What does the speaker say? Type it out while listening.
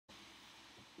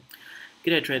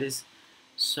G'day traders.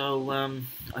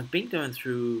 I've been going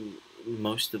through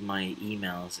most of my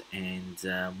emails,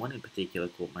 and one in particular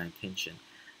caught my attention.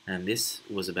 And this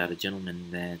was about a gentleman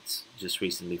that just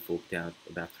recently forked out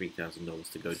about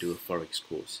 $3,000 to go do a Forex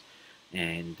course.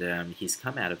 And he's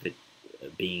come out of it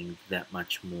being that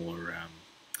much more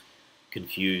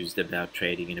confused about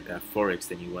trading and about Forex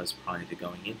than he was prior to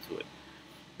going into it.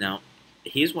 Now,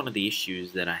 here's one of the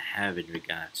issues that I have in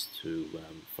regards to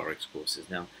Forex courses.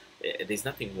 Now, there's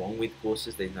nothing wrong with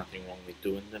courses. There's nothing wrong with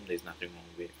doing them. There's nothing wrong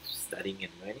with studying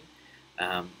and learning.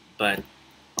 But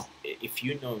if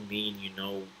you know me and you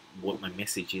know what my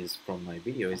message is from my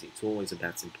videos, it's always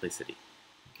about simplicity.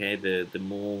 Okay, the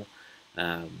more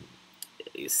um,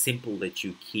 simple that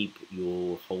you keep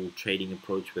your whole trading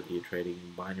approach, whether you're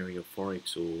trading binary or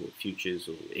Forex or futures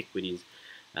or equities,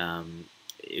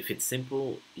 if it's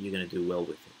simple, you're going to do well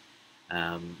with it.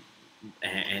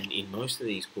 And in most of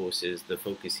these courses, the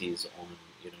focus is on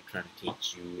trying to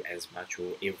teach you as much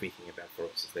or everything about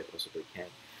Forex as they possibly can.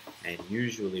 And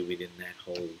usually within that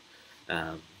whole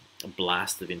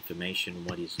blast of information,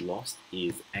 what is lost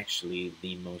is actually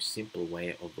the most simple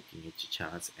way of looking at your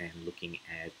charts and looking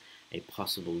at a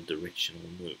possible directional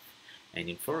move. And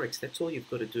in Forex, that's all you've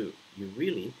got to do. You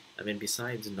really,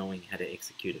 besides knowing how to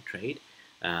execute a trade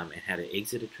and how to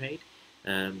exit a trade,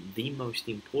 the most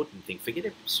important thing,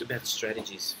 forget about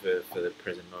strategies for the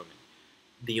present moment.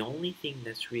 The only thing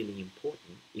that's really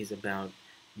important is about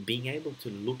being able to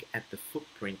look at the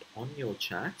footprint on your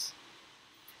charts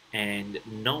and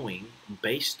knowing,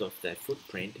 based off that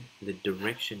footprint, the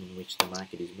direction in which the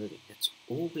market is moving. That's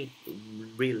all we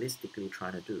realistically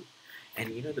trying to do.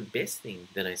 And the best thing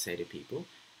that I say to people,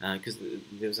 because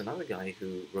there was another guy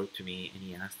who wrote to me and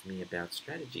he asked me about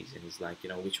strategies, and he's like,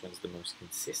 which one's the most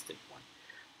consistent one?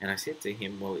 And I said to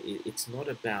him, well, it's not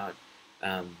about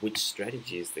which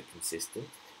strategy is the consistent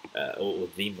or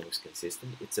the most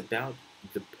consistent. It's about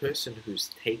the person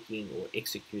who's taking or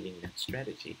executing that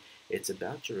strategy. It's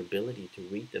about your ability to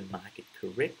read the market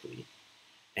correctly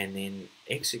and then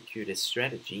execute a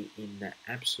strategy in the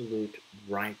absolute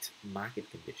right market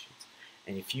conditions.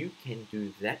 And if you can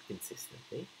do that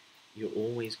consistently, you're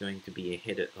always going to be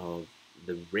ahead of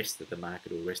the rest of the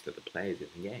market or rest of the players in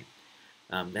the game.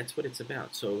 That's what it's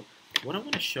about. So what I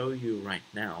want to show you right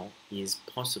now is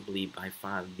possibly by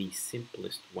far the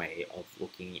simplest way of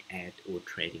looking at or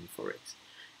trading Forex.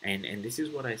 And this is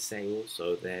what I say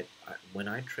also, that when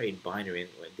I trade binary,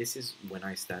 and this is when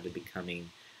I started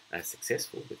becoming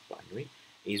successful with binary,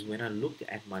 is when I looked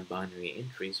at my binary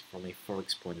entries from a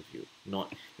Forex point of view.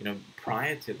 Not,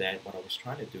 prior to that, what I was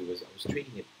trying to do was I was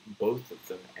treating it, both of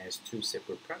them, as two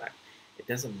separate products. It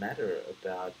doesn't matter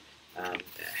about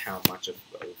how much of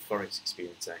Forex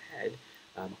experience I had.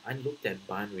 I looked at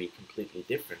binary completely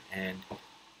different, and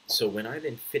so when I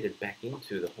then fitted back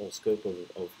into the whole scope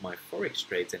of my Forex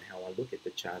trades and how I look at the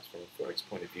charts from a Forex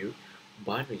point of view,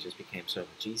 binary just became so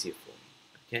much easier for me.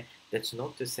 Okay, that's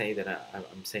not to say that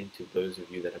I'm saying to those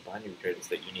of you that are binary traders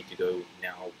that you need to go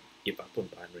now give up on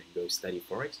binary and go study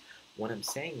Forex. What I'm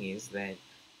saying is that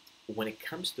when it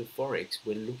comes to Forex,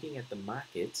 we're looking at the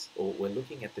markets, or we're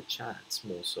looking at the charts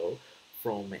more so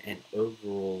from an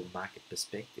overall market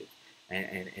perspective.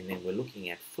 And then we're looking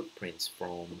at footprints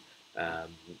from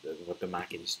what the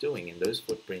market is doing, and those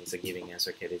footprints are giving us,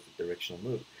 okay, there's a directional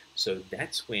move. So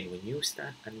that's when you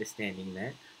start understanding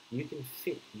that, you can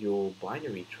fit your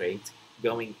binary trades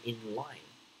going in line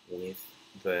with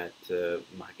that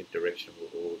market direction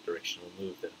or directional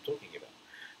move that I'm talking about.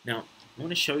 Now, I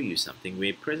want to show you something.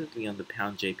 We're presently on the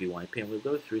pound JPY pair, and we'll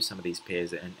go through some of these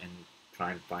pairs and try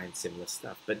and find similar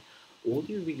stuff. But all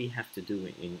you really have to do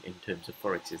in terms of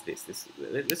Forex is this.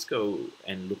 Let's go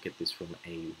and look at this from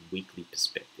a weekly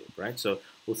perspective, right? So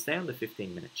we'll stay on the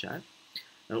 15-minute chart.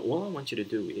 Now, all I want you to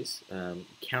do is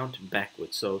count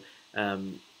backwards. So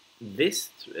remember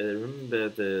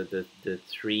the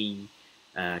three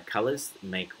colors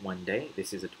make one day.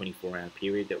 This is a 24-hour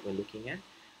period that we're looking at.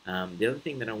 The other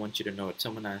thing that I want you to know, if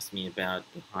someone asked me about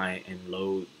the high and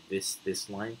low, this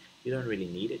line, you don't really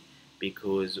need it,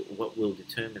 because what will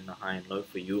determine the high and low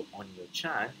for you on your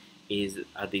chart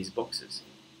are these boxes.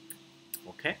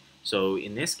 Okay, so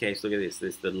in this case, look at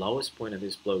this. The lowest point of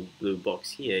this blue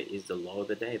box here is the low of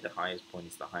the day. The highest point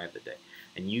is the high of the day.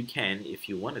 And you can, if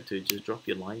you wanted to, just drop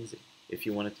your lines in. If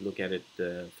you wanted to look at it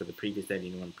for the previous day and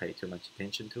you don't want to pay too much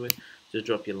attention to it, just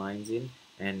drop your lines in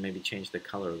and maybe change the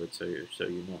color of it so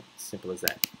you know. Simple as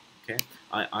that. Okay.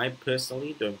 I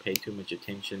personally don't pay too much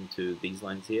attention to these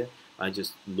lines here. I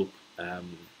just look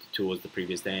towards the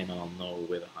previous day and I'll know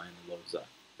where the high and the lows are.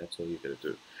 That's all you've got to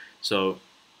do. So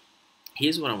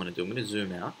here's what I want to do. I'm going to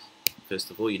zoom out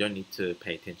First of all, you don't need to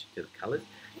pay attention to the colors.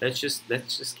 Let's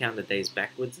just count the days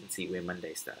backwards and see where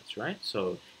Monday starts, right?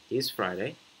 So here's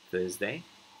Friday, Thursday,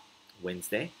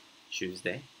 Wednesday,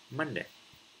 Tuesday, Monday.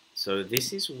 So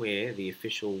this is where the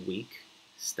official week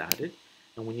started.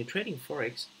 And when you're trading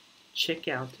Forex, check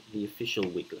out the official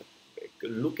week.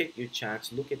 Look at your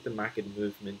charts, look at the market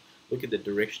movement, look at the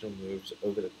directional moves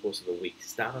over the course of the week.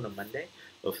 Start on a Monday,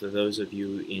 or for those of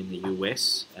you in the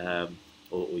US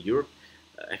or Europe,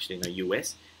 actually no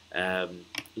US,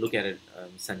 look at it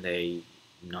Sunday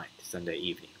night, Sunday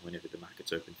evening, whenever the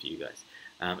market's open for you guys.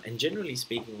 And generally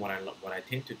speaking, what I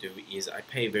tend to do is I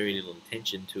pay very little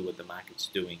attention to what the market's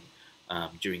doing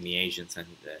during the Asian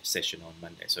session on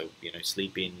Monday. So,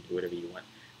 sleep in, do whatever you want.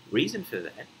 Reason for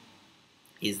that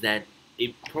is that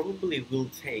it probably will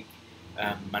take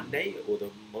Monday, or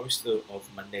the most of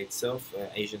Monday itself,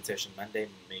 Asian session Monday,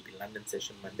 maybe London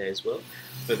session Monday as well,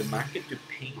 for the market to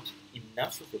paint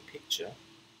enough of a picture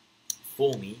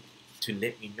for me to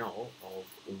let me know of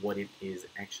what it is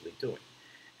actually doing.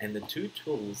 And the two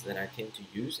tools that I tend to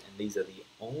use, and these are the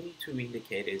only two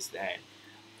indicators that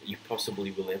you possibly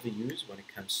will ever use when it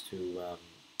comes to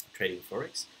trading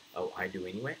Forex, or I do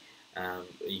anyway.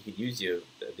 You could use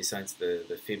besides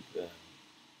the fib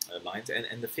lines,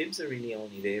 and the fibs are really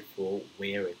only there for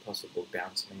where a possible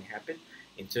bounce may happen.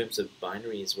 In terms of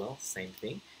binary as well, same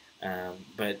thing.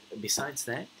 But besides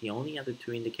that, the only other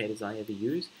two indicators I ever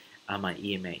use are my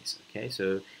EMAs. Okay,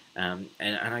 so and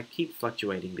I keep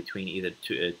fluctuating between either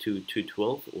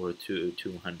 212 or a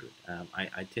 200.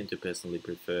 I tend to personally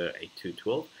prefer a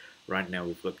 212. Right now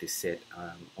we've got this set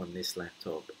on this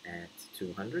laptop at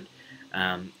 200,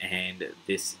 and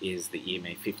this is the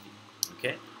EMA 50.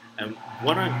 Okay, and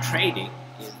what I'm trading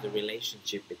is the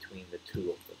relationship between the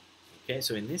two of them. Okay,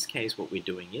 so in this case, what we're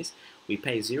doing is we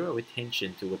pay zero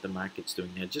attention to what the market's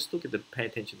doing. Now, just pay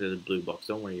attention to the blue box.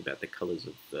 Don't worry about the colors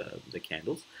of the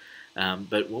candles.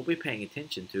 But what we're paying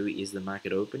attention to is the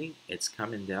market opening. It's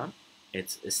coming down.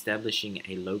 It's establishing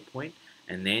a low point,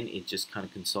 and then it just kind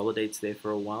of consolidates there for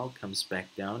a while, comes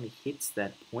back down, hits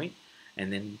that point,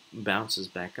 and then bounces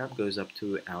back up, goes up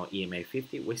to our EMA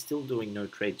 50. We're still doing no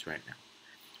trades right now.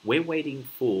 We're waiting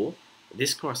for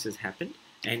this cross has happened,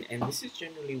 and this is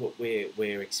generally what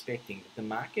we're expecting. The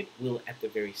market will, at the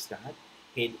very start,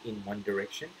 head in one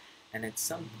direction, and at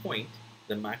some point,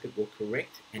 the market will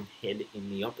correct and head in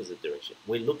the opposite direction.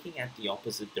 We're looking at the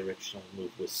opposite directional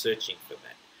move. We're searching for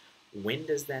that. When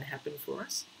does that happen for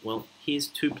us? Well, here's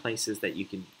two places that you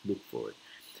can look for it.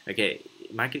 Okay,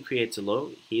 market creates a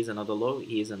low. Here's another low.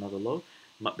 Here's another low.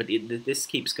 But this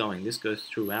keeps going. This goes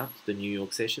throughout the New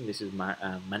York session. This is my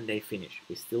Monday finish.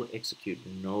 We still execute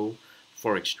no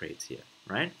Forex trades here,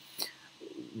 right?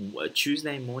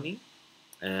 Tuesday morning,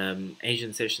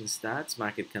 Asian session starts,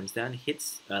 market comes down,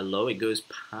 hits a low, it goes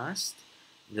past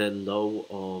the low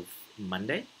of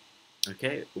Monday,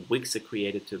 okay, wicks are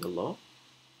created to the low,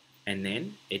 and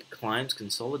then it climbs,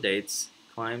 consolidates,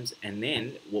 climbs, and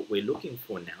then what we're looking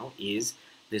for now is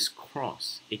this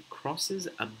cross. It crosses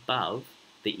above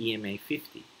the EMA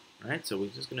 50, right? So we're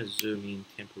just going to zoom in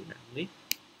temporarily.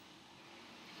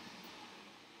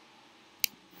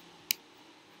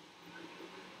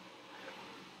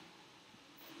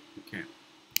 Okay,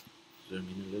 zoom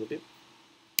in a little bit.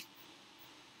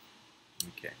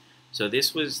 Okay, so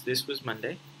this was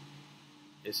Monday.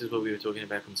 This is what we were talking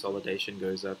about. Consolidation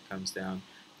goes up, comes down.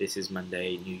 This is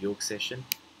Monday New York session.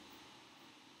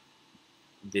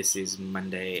 This is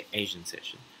Monday Asian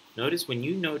session. Notice when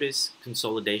you notice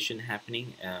consolidation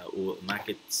happening, or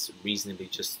markets reasonably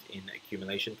just in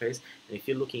accumulation phase, and if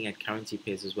you're looking at currency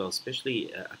pairs as well,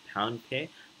 especially a pound pair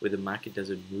where the market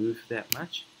doesn't move that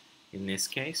much. In this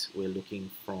case, we're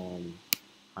looking from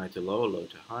high to low, low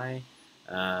to high.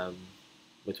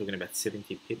 We're talking about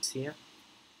 70 pips here.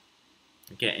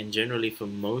 Okay, and generally for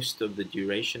most of the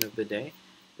duration of the day,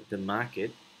 the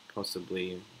market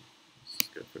possibly, let's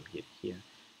go from here to here,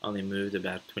 only moved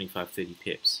about 25-30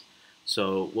 pips.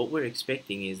 So what we're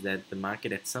expecting is that the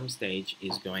market at some stage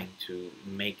is going to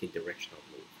make a directional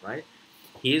move, right?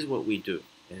 Here's what we do,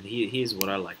 and here's what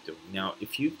I like doing. Now,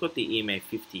 if you've got the EMA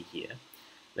 50 here,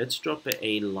 let's drop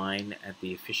a line at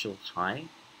the official high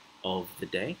of the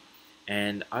day,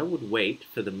 and I would wait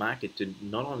for the market to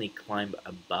not only climb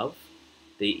above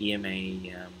the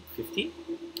EMA 50,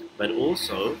 but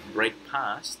also break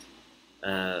past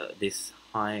this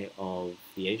high of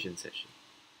the Asian session.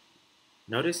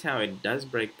 Notice how it does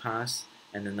break past,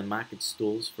 and then the market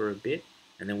stalls for a bit,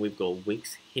 and then we've got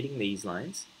wicks hitting these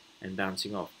lines and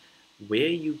bouncing off. Where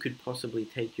you could possibly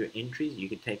take your entries, you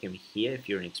could take them here if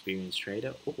you're an experienced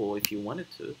trader, or if you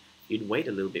wanted to, you'd wait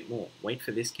a little bit more. Wait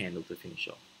for this candle to finish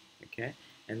off, okay?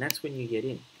 and that's when you get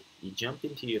in. You jump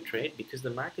into your trade because the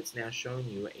market's now showing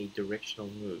you a directional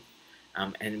move.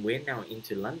 And we're now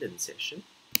into London session.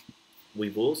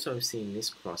 We've also seen this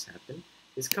cross happen.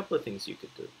 There's a couple of things you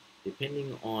could do,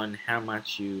 depending on how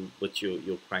much what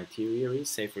your criteria is.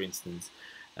 Say, for instance,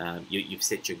 you've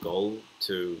set your goal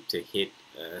to hit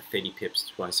 30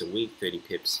 pips twice a week, 30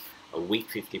 pips a week,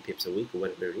 50 pips a week, or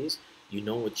whatever it is. You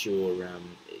know what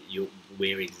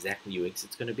where exactly your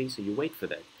exit's going to be, so you wait for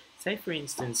that. Say, for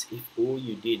instance, if all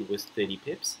you did was 30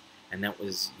 pips, and that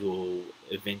was your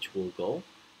eventual goal,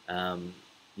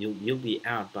 you'll be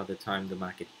out by the time the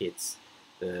market hits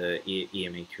the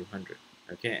EMA 200.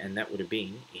 Okay, and that would have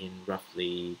been in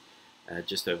roughly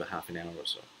just over half an hour or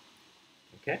so.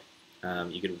 Okay,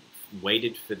 you could have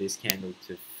waited for this candle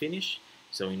to finish.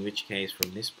 So in which case,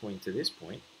 from this point to this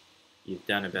point, you've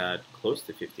done about close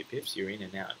to 50 pips. You're in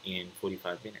and out in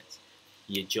 45 minutes.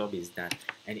 Your job is done.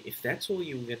 And if that's all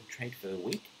you're going to trade for the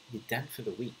week, you're done for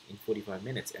the week in 45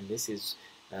 minutes. And this is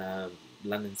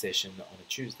London session on a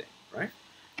Tuesday, right?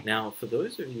 Now, for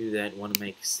those of you that want to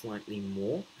make slightly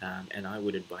more, and I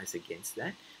would advise against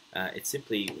that, it's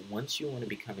simply once you want to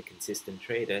become a consistent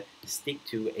trader, stick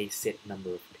to a set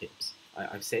number of pips.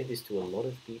 I've said this to a lot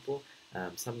of people.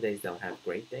 Some days they'll have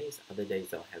great days, other days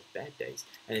they'll have bad days.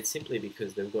 And it's simply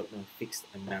because they've got no fixed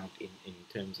amount in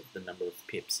terms of the number of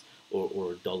pips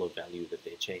or a dollar value that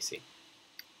they're chasing.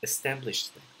 Establish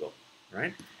that goal,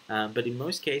 right? But in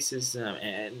most cases,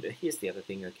 and here's the other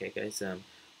thing, okay, guys,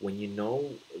 when you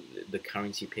know the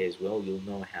currency pairs well, you'll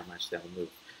know how much they'll move.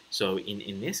 So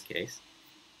in this case,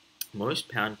 most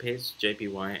pound pairs,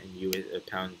 JPY and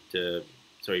pound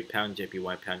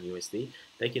JPY, pound USD,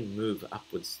 they can move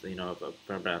upwards, of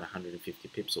about 150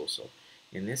 pips or so.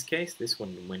 In this case, this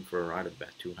one went for a ride of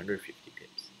about 250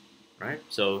 pips, right?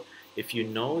 So if you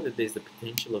know that there's the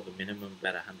potential of a minimum of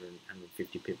about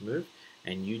 150 pip move,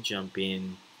 and you jump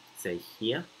in, say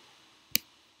here,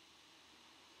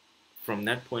 from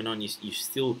that point on, you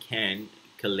still can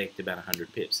collect about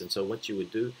 100 pips. And so what you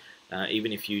would do,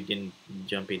 even if you didn't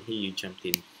jump in here, you jumped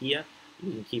in here,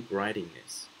 you can keep riding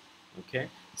this. Okay.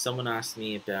 Someone asked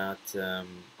me about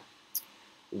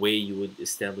where you would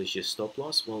establish your stop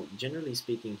loss. Well, generally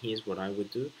speaking, here's what I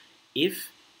would do.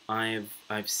 If I've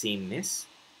seen this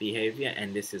behavior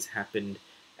and this has happened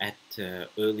at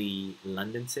early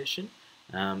London session,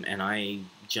 and I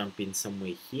jump in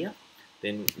somewhere here,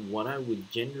 then what I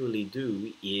would generally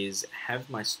do is have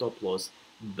my stop loss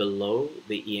below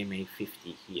the EMA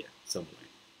 50 here somewhere.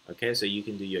 Okay, so you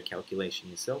can do your calculation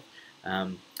yourself.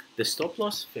 The stop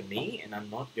loss for me, and I'm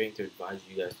not going to advise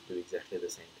you guys to do exactly the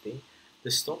same thing,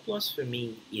 the stop loss for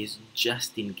me is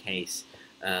just in case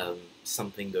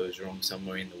something goes wrong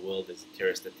somewhere in the world, there's a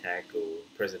terrorist attack or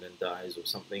president dies or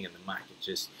something, and the market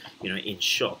just, in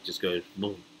shock, just goes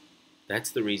boom.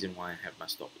 That's the reason why I have my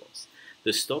stop loss.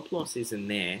 The stop loss isn't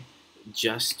there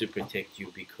just to protect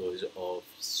you because of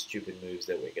stupid moves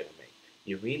that we're going to make.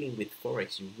 You really, with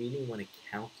Forex, you really want to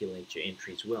calculate your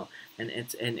entries well. And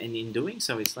in doing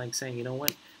so, it's like saying, you know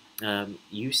what,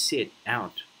 you sit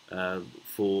out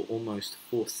for almost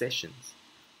 4 sessions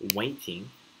waiting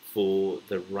for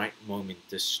the right moment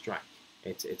to strike.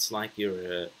 It's like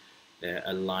you're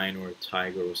a lion or a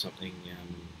tiger or something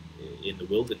in the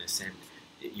wilderness, and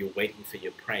you're waiting for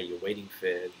your prey. You're waiting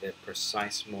for the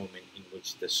precise moment in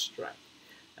which to strike.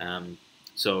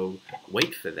 So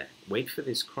wait for that. Wait for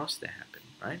this cross to happen,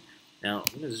 right? Now,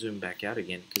 I'm going to zoom back out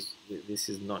again because this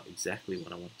is not exactly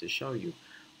what I wanted to show you.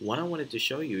 What I wanted to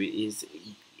show you is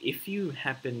if you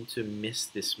happen to miss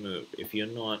this move, if you're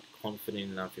not confident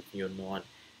enough, if you're not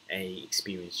an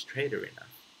experienced trader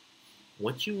enough,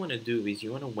 what you want to do is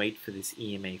you want to wait for this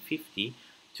EMA 50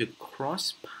 to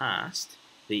cross past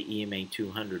the EMA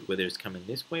 200, whether it's coming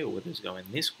this way or whether it's going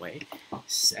this way,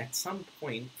 at some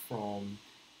point from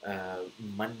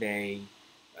Monday,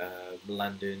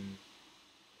 London,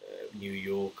 New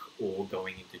York, or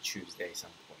going into Tuesday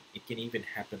some point. It can even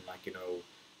happen like,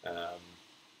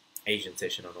 Asian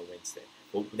session on a Wednesday.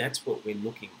 But that's what we're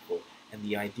looking for. And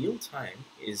the ideal time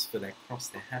is for that cross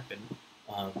to happen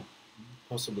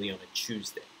possibly on a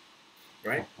Tuesday,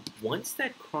 right? Once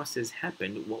that cross has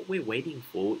happened, what we're waiting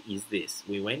for is this.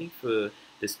 We're waiting for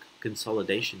this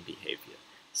consolidation behavior.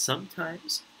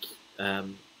 Sometimes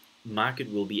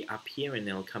market will be up here and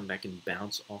they'll come back and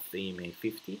bounce off the EMA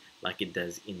 50 like it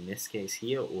does in this case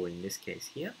here or in this case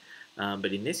here.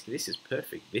 But in this is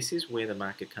perfect. This is where the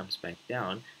market comes back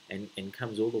down and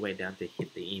comes all the way down to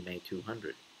hit the EMA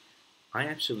 200. I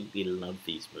absolutely love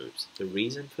these moves. The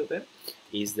reason for that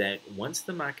is that once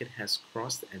the market has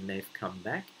crossed and they've come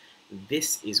back,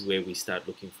 this is where we start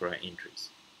looking for our entries.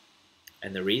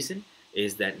 And the reason,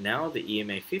 is that now the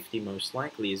EMA 50 most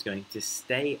likely is going to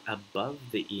stay above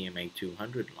the EMA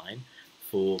 200 line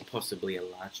for possibly a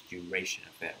large duration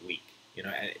of that week. You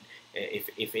know,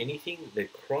 if anything, the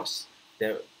cross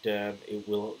that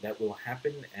will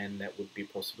happen, and that would be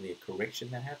possibly a correction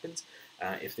that happens.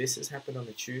 If this has happened on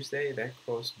a Tuesday, that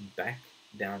cross back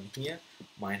down here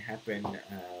might happen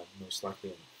most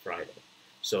likely on Friday.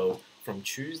 So from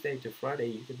Tuesday to Friday,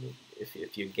 you can,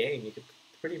 if you're game, you could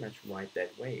pretty much ride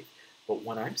that wave. But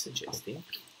what I'm suggesting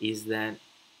is that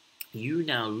you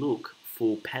now look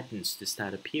for patterns to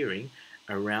start appearing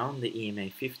around the EMA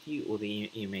 50 or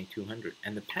the EMA 200.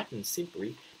 And the pattern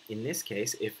simply, in this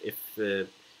case, if the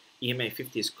EMA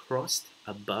 50 is crossed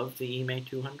above the EMA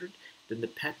 200, then the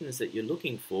patterns that you're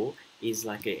looking for is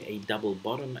like a double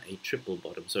bottom, a triple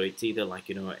bottom. So it's either like,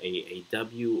 you know, a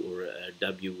W or a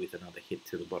W with another hit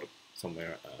to the bottom,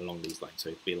 somewhere along these lines. So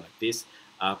it'd be like this,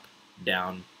 up,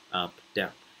 down, up,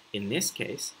 down. In this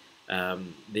case,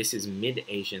 this is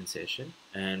mid-Asian session,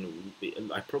 and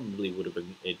I probably would have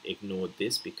ignored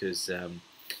this because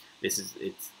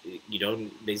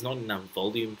there's not enough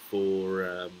volume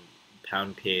for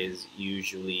pound pairs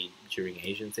usually during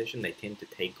Asian session. They tend to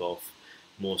take off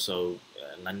more so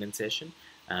London session.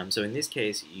 So in this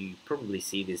case, you probably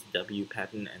see this W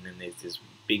pattern, and then there's this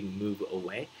big move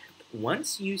away.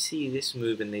 Once you see this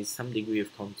move and there's some degree of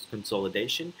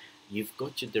consolidation, you've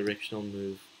got your directional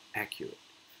move accurate.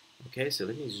 Okay, so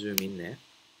let me zoom in there.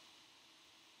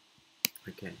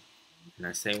 Okay, and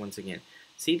I say once again,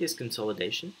 see this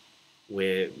consolidation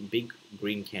where big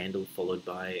green candle followed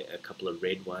by a couple of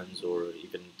red ones or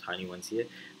even tiny ones here.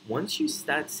 Once you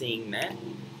start seeing that,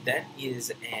 that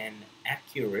is an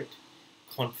accurate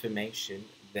confirmation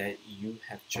that you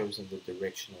have chosen the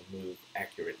directional move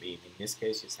accurately. In this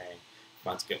case, you're saying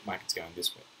market's going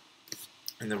this way.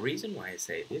 And the reason why I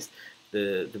say this,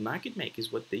 the market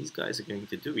makers, what these guys are going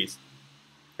to do is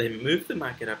they move the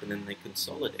market up and then they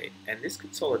consolidate. And this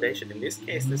consolidation, in this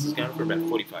case, this is going for about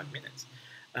 45 minutes,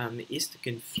 is to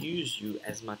confuse you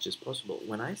as much as possible.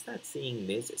 When I start seeing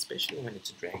this, especially when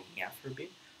it's dragging out for a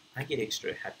bit, I get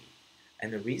extra happy.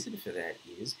 And the reason for that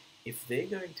is if they're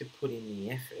going to put in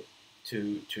the effort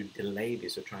to delay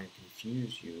this or try and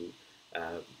confuse you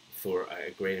for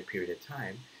a greater period of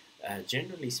time,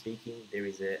 generally speaking, there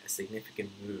is a significant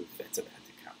move that's about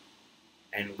to come.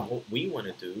 And what we want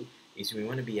to do is we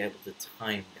want to be able to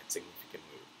time that significant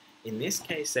move. In this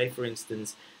case, say for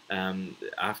instance,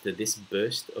 after this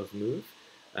burst of move,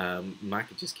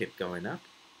 market just kept going up.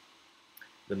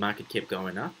 The market kept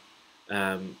going up,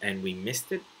 and we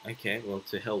missed it. Okay, well,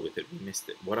 to hell with it, we missed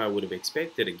it. What I would have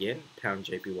expected, again, pound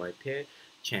JPY pair,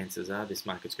 chances are this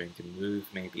market's going to move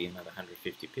maybe another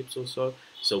 150 pips or so.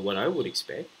 So what I would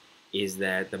expect is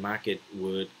that the market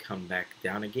would come back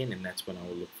down again, and that's when I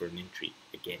will look for an entry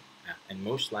again. And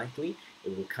most likely,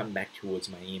 it will come back towards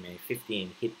my EMA 50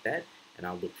 and hit that, and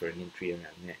I'll look for an entry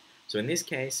around there. So in this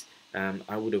case,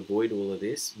 I would avoid all of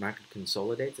this. Market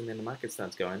consolidates, and then the market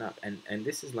starts going up. And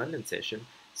this is London session.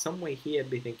 Somewhere here, I'd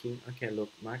be thinking, okay, look,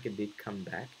 market did come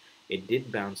back. It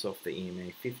did bounce off the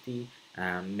EMA 50.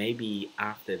 Maybe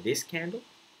after this candle,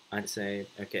 I'd say,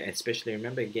 okay, especially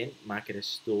remember, again, market has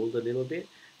stalled a little bit.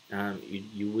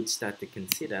 You would start to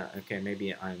consider, okay,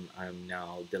 maybe I'm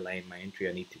now delaying my entry,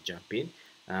 I need to jump in,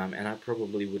 and I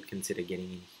probably would consider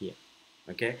getting in here,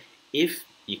 okay? If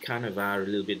you kind of are a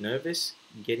little bit nervous,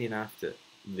 get in after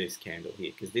this candle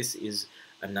here, because this is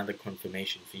another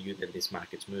confirmation for you that this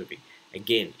market's moving.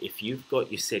 Again, if you've got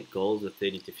your set goals of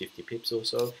 30 to 50 pips or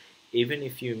so, even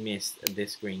if you missed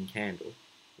this green candle,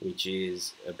 which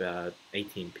is about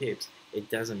 18 pips, it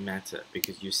doesn't matter,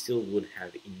 because you still would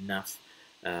have enough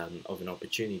of an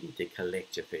opportunity to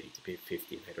collect your 30 to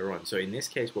 50 later on. So in this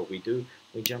case, what we do,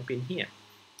 we jump in here.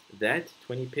 That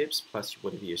 20 pips plus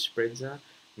whatever your spreads are,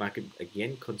 market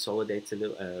again consolidates a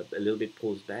little bit,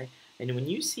 pulls back. And when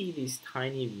you see these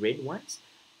tiny red ones,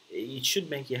 it should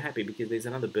make you happy because there's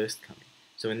another burst coming.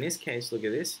 So in this case, look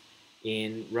at this,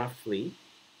 in roughly,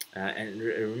 and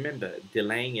remember,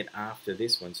 delaying it after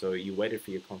this one. So you waited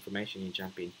for your confirmation, you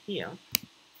jump in here.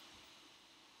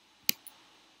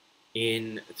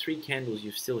 In 3 candles,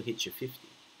 you've still hit your 50.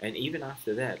 And even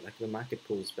after that, like the market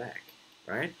pulls back,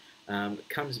 right?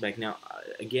 Comes back. Now,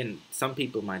 again, some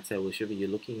people might say, well, Shiva, you're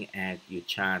looking at your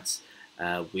charts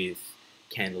with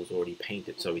candles already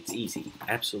painted, so it's easy.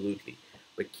 Absolutely.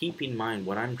 But keep in mind,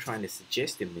 what I'm trying to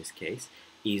suggest in this case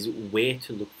is where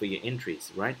to look for your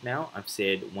entries. Right now, I've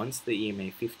said once the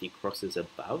EMA 50 crosses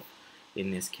above,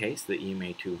 in this case, the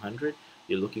EMA 200,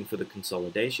 you're looking for the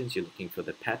consolidations, you're looking for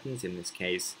the patterns, in this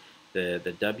case,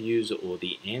 the W's or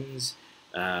the M's,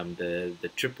 the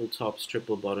triple tops,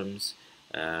 triple bottoms,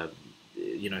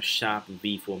 sharp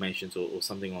V formations or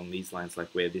something along these lines, like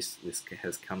where this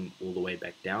has come all the way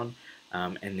back down,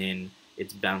 and then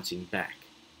it's bouncing back,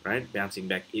 right? Bouncing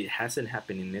back. It hasn't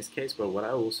happened in this case, but what I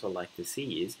also like to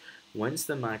see is once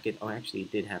the market, oh, actually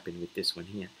it did happen with this one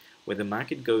here, where the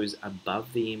market goes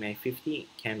above the EMA 50,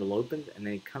 candle opens, and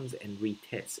then it comes and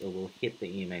retests. It will hit the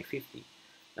EMA 50.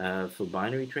 For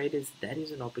binary traders, that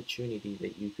is an opportunity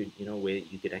that you could, where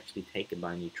you could actually take a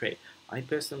binary trade. I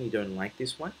personally don't like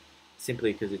this one,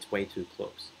 simply because it's way too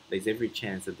close. There's every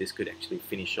chance that this could actually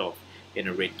finish off in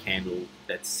a red candle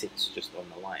that sits just on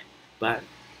the line. But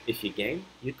if you game,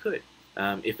 you could.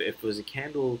 If it was a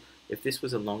candle, if this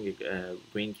was a longer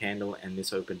green candle and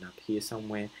this opened up here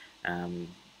somewhere,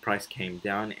 price came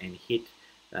down and hit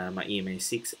my EMA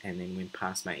 6 and then went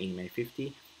past my EMA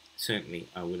 50, certainly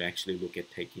I would actually look at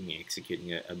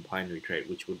executing a binary trade,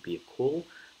 which would be a call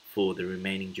for the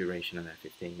remaining duration of that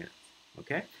 15 minutes.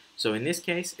 Okay, so in this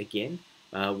case, again,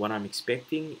 what I'm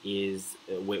expecting is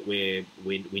where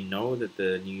we know that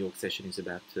the New York session is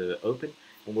about to open,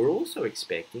 and we're also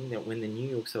expecting that when the New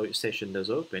York session does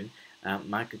open,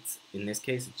 markets, in this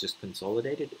case, it's just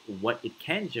consolidated. What it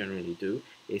can generally do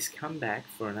is come back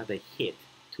for another hit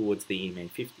towards the EMA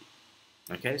 50.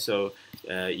 Okay, so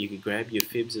you could grab your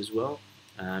fibs as well.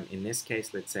 In this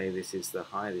case, let's say this is the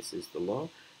high, this is the low.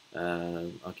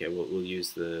 Okay, we'll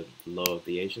use the low of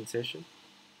the Asian session.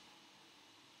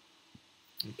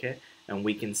 Okay, and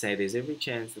we can say there's every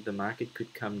chance that the market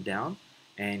could come down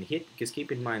and hit, because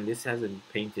keep in mind this hasn't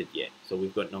painted yet, so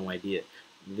we've got no idea.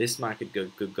 This market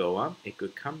could go up, it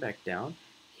could come back down,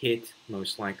 hit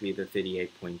most likely the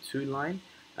 38.2 line,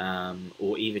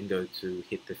 or even go to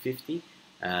hit the 50.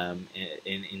 And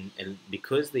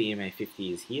because the EMA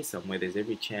 50 is here somewhere, there's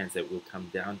every chance that we'll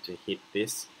come down to hit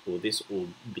this or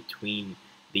between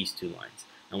these two lines.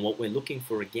 And what we're looking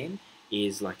for again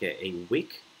is like a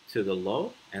wick to the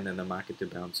low and then the market to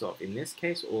bounce off. In this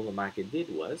case, all the market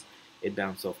did was it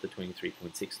bounced off the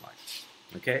 23.6 line.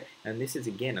 Okay, and this is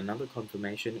again another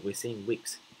confirmation. We're seeing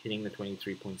wicks hitting the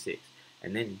 23.6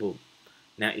 and then boom.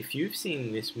 Now, if you've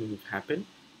seen this move happen,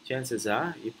 chances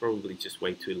are you're probably just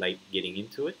way too late getting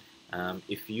into it.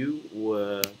 If you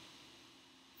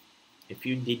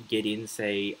did get in,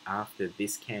 say, after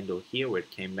this candle here where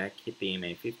it came back, hit the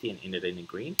EMA 50 and ended in a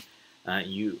green,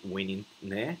 you went in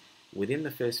there, within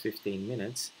the first 15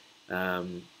 minutes,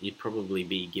 you'd probably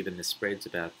be given the spreads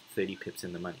about 30 pips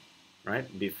in the money,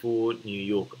 right? Before New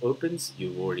York opens,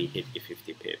 you've already hit your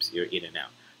 50 pips, you're in and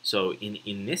out. So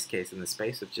in this case, in the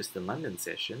space of just the London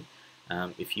session,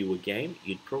 if you were game,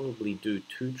 you'd probably do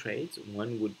two trades.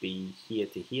 One would be here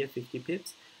to here 50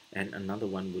 pips, and another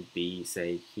one would be,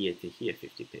 say, here to here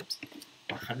 50 pips.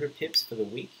 100 pips for the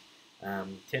week,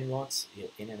 10 lots, you're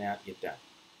in and out, you're done.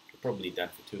 You're probably done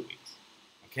for 2 weeks.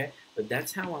 Okay, but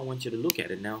that's how I want you to look at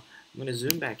it. Now, I'm going to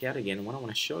zoom back out again, and what I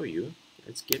want to show you,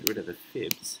 let's get rid of the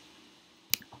fibs,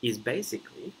 is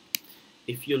basically,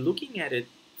 if you're looking at it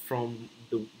from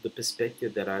the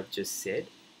perspective that I've just said,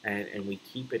 and we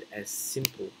keep it as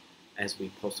simple as we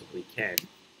possibly can.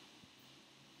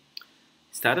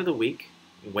 Start of the week,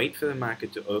 wait for the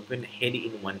market to open, head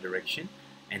in one direction,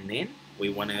 and then we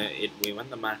want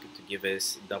the market to give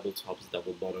us double tops,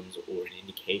 double bottoms, or an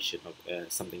indication of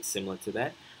something similar to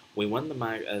that. We want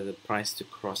the price to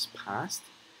cross past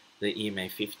the EMA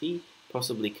 50,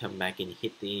 possibly come back and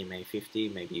hit the EMA 50,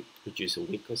 maybe produce a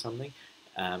wick or something.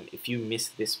 If you miss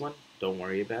this one, don't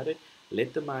worry about it.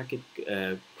 Let the market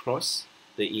cross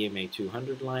the EMA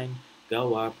 200 line,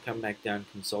 go up, come back down,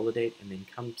 consolidate, and then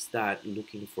start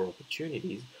looking for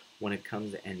opportunities when it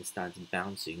comes and starts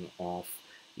bouncing off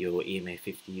your EMA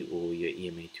 50 or your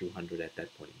EMA 200 at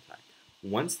that point in time.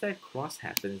 Once that cross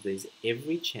happens, there's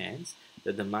every chance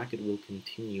that the market will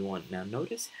continue on. Now,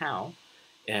 notice how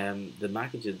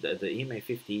the EMA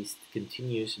 50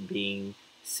 continues being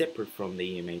separate from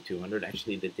the EMA 200.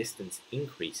 Actually, the distance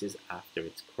increases after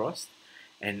it's crossed.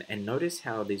 And notice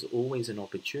how there's always an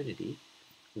opportunity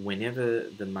whenever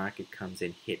the market comes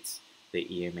and hits the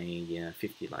EMA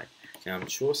 50 line. Now, I'm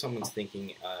sure someone's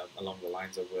thinking along the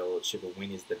lines of, well, Shiva,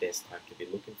 when is the best time to be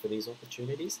looking for these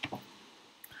opportunities?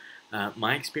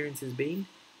 My experience has been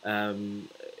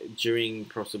during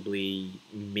possibly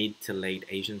mid to late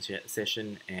Asian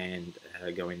session and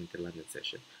going into London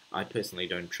session. I personally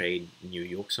don't trade New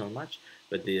York so much,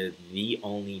 but the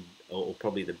only or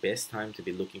probably the best time to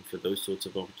be looking for those sorts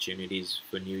of opportunities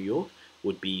for New York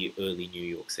would be early New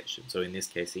York session. So in this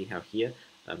case, see how here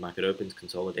market opens,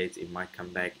 consolidates, it might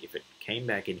come back. If it came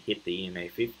back and hit the EMA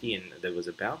 50 and there was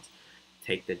a bounce,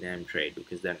 take the damn trade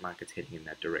because that market's heading in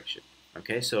that direction.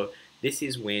 Okay, so this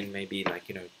is when maybe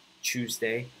like,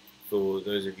 Tuesday, for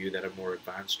those of you that are more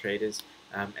advanced traders,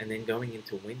 And then going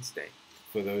into Wednesday,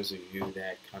 for those of you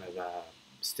that kind of are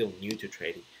still new to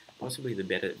trading, possibly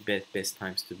the best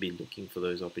times to be looking for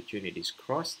those opportunities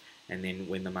cross, and then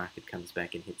when the market comes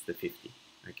back and hits the 50.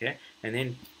 Okay, and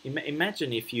then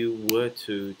imagine if you were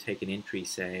to take an entry,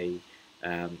 say,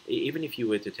 even if you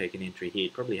were to take an entry here,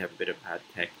 you'd probably have a bit of a heart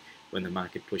attack when the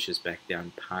market pushes back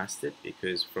down past it,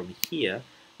 because from here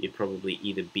you'd probably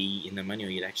either be in the money or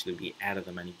you'd actually be out of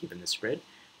the money given the spread.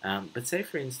 But say,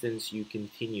 for instance, you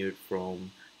continued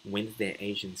from Wednesday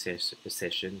Asian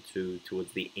session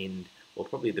towards the end, or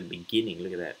probably the beginning.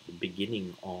 Look at that, the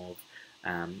beginning of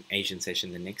Asian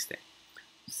session the next day.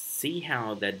 See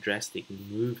how that drastic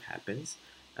move happens.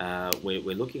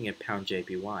 We're looking at pound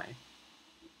JPY.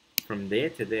 From there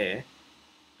to there,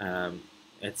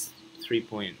 it's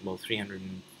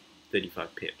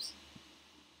 335 pips.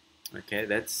 Okay,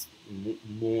 that's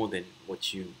more than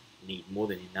what you need, more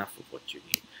than enough of what you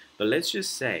need. But let's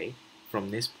just say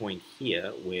from this point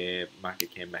here, where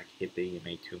market came back, hit the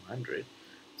EMA 200,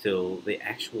 till the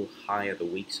actual high of the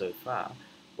week so far,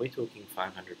 we're talking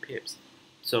 500 pips.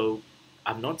 So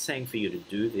I'm not saying for you to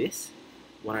do this.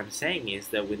 What I'm saying is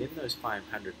that within those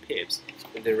 500 pips,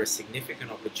 there are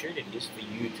significant opportunities for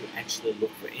you to actually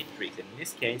look for entries. And in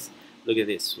this case, look at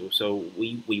this. So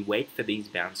we wait for these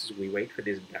bounces. We wait for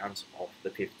this bounce off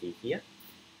the 50 here.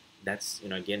 That's,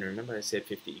 again, remember I said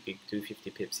 50. You could do 50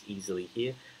 pips easily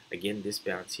here. Again, this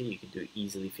bounce here, you could do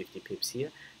easily 50 pips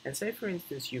here. And say, for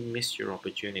instance, you missed your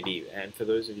opportunity. And for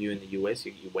those of you in the US,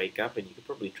 you wake up and you could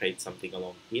probably trade something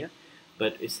along here.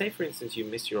 But say, for instance, you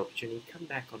missed your opportunity, come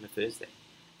back on a Thursday.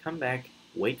 Come back,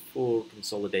 wait for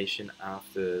consolidation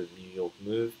after New York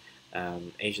move.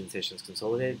 Asian sessions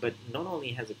consolidated, but not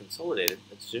only has it consolidated,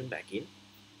 let's zoom back in,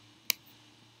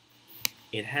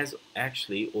 it has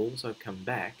actually also come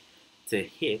back to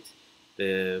hit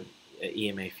the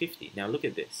EMA 50. Now look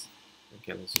at this.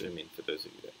 Okay, let's zoom in for those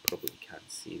of you that probably can't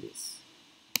see this.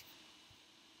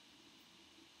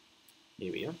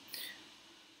 Here we go.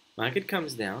 Market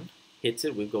comes down, hits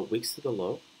it, we've got wicks to the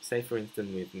low. Say, for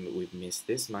instance, we've missed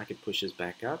this, market pushes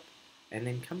back up, and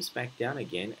then comes back down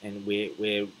again, and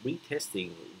we're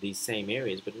retesting these same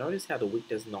areas, but notice how the wick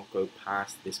does not go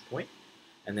past this point,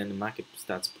 and then the market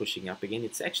starts pushing up again.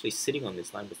 It's actually sitting on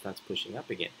this line, but starts pushing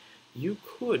up again. You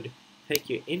could take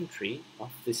your entry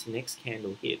off this next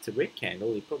candle here. It's a red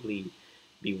candle. You'd probably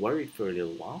be worried for a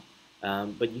little while,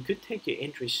 but you could take your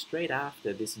entry straight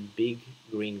after this big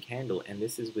green candle, and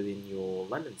this is within your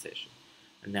London session.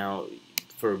 And now,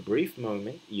 for a brief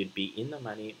moment, you'd be in the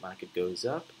money, market goes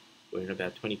up, we're in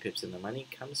about 20 pips in the money,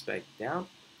 comes back down.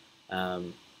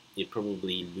 You'd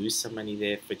probably lose some money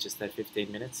there for just that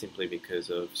 15 minutes simply because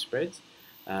of spreads.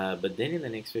 But then in the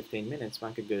next 15 minutes,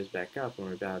 market goes back up, and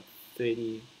we're about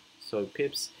 30 so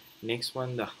pips. Next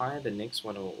one, the higher the next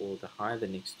one, or the higher the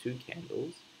next two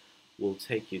candles, will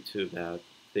take you to about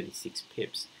 36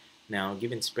 pips. Now,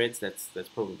 given spreads, that's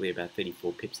probably about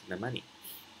 34 pips in the money.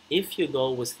 If your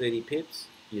goal was 30 pips,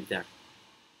 you're done,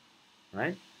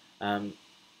 right?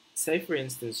 Say, for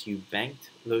instance, you banked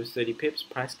those 30 pips,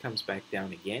 price comes back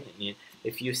down again, and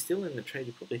if you're still in the trade,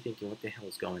 you're probably thinking, what the hell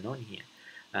is going on here?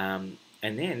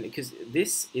 And then, because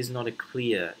this is not a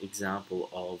clear example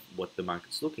of what the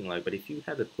market's looking like, but if you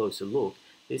have a closer look,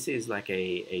 this is like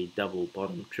a double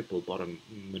bottom, triple bottom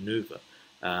maneuver.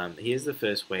 Here's the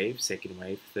first wave, second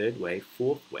wave, third wave,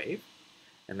 fourth wave,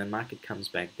 and the market comes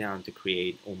back down to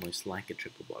create almost like a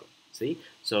triple bottom. See?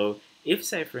 So if,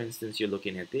 say, for instance, you're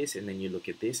looking at this and then you look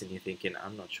at this and you're thinking,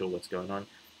 I'm not sure what's going on,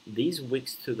 these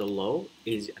wicks to the low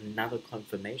is another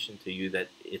confirmation to you that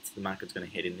the market's going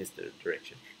to head in this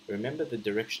direction. Remember the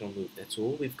directional move. That's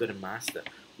all we've got to master.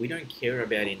 We don't care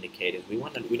about indicators.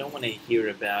 We don't want to hear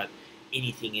about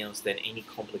anything else that any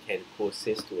complicated course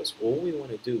says to us. All we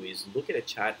want to do is look at a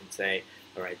chart and say,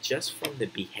 all right, just from the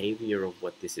behavior of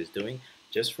what this is doing,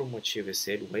 just from what Shiva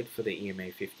said, wait for the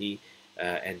EMA 50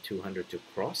 and 200 to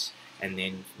cross, and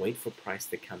then wait for price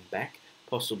to come back,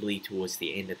 possibly towards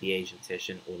the end of the Asian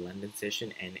session or London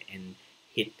session, and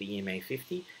hit the EMA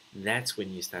 50. That's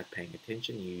when you start paying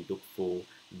attention. You look for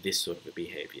this sort of a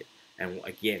behavior. And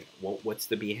again, what's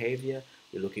the behavior?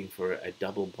 You're looking for a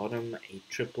double bottom, a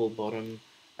triple bottom,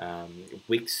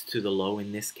 wicks to the low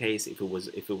in this case. If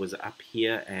it was up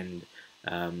here and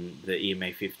the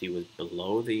EMA 50 was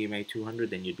below the EMA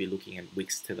 200, then you'd be looking at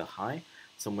wicks to the high,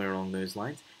 somewhere along those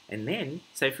lines. And then,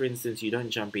 say for instance, you don't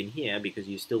jump in here because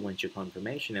you still want your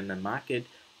confirmation, and the market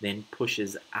then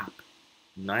pushes up.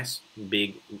 Nice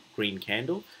big green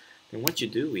candle. Then what you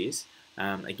do is,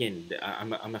 again,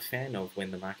 I'm a fan of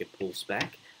when the market pulls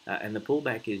back, and the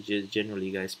pullback is just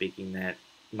generally, guys, speaking, that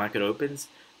market opens,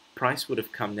 price would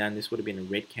have come down. This would have been a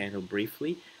red candle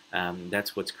briefly.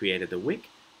 That's what's created the wick.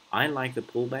 I like the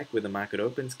pullback where the market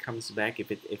opens, comes back.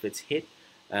 If it's hit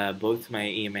both my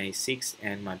EMA 6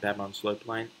 and my Babylon slope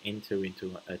line, enter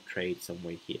into a trade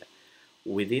somewhere here.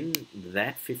 Within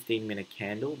that 15-minute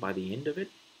candle, by the end of it,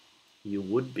 you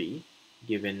would be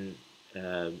given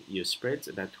your spreads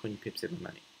about 20 pips in the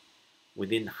money.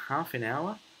 Within half an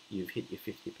hour, you've hit your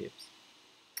 50 pips.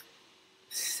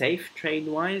 Safe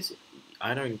trade-wise,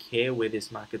 I don't care where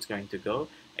this market's going to go.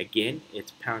 Again,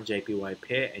 it's pound JPY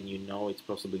pair, and you know it's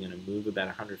possibly going to move about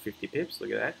 150 pips.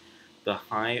 Look at that. The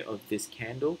high of this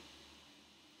candle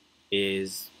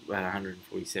is about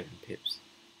 147 pips.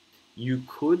 You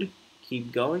could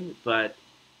keep going, but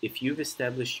if you've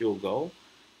established your goal,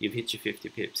 you've hit your 50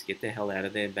 pips. Get the hell out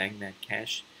of there, bang that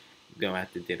cash, go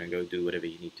out to dinner, go do whatever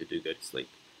you need to do, go to sleep.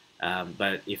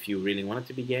 But if you really want it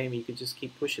to be game, you could just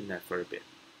keep pushing that for a bit.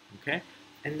 Okay?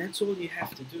 And that's all you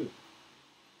have to do.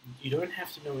 You don't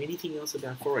have to know anything else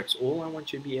about Forex. All I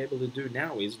want you to be able to do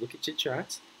now is look at your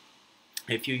charts.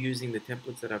 If you're using the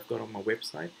templates that I've got on my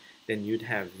website, then you'd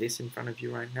have this in front of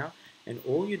you right now. And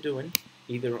all you're doing,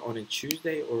 either on a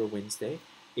Tuesday or a Wednesday,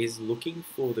 is looking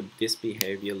for this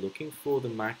behavior, looking for the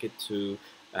market to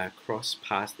cross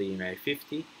past the EMA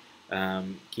 50,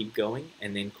 keep going,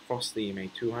 and then cross the EMA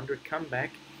 200, come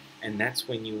back, and that's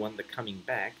when you want the coming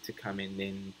back to come in,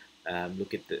 then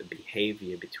look at the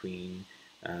behavior between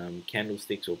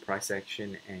candlesticks or price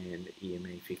action and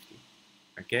EMA 50.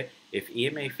 Okay, if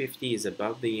EMA 50 is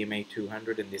above the EMA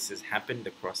 200 and this has happened,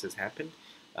 the cross has happened,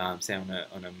 say on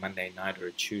a Monday night or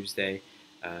a Tuesday,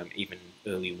 even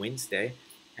early Wednesday,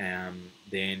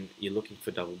 then you're looking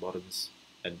for double bottoms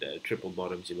and triple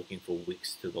bottoms. You're looking for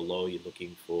wicks to the low. You're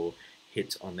looking for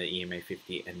hits on the EMA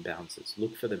 50 and bounces.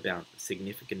 Look for the bounce,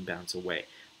 significant bounce away.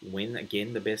 When,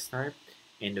 again, the best time?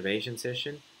 End of Asian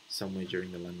session, somewhere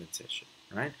during the London session,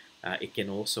 right? It can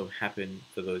also happen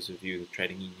for those of you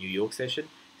trading in New York session,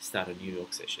 start a New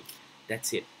York session.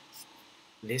 That's it.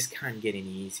 This can't get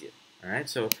any easier, all right?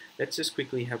 So let's just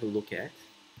quickly have a look at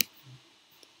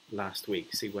last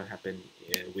week, see what happened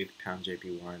with pound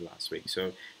JPY last week.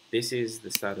 So this is the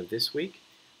start of this week,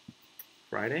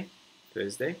 Friday,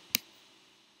 Thursday,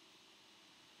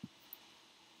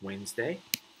 Wednesday,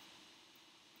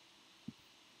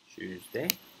 Tuesday,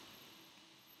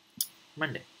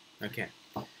 Monday. Okay.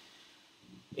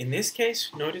 In this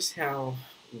case, notice how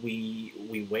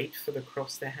we wait for the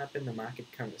cross to happen. The market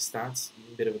starts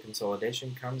a bit of a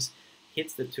consolidation, comes,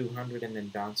 hits the 200 and then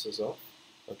bounces off.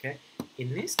 Okay.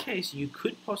 In this case, you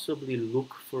could possibly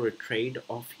look for a trade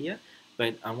off here,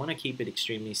 but I want to keep it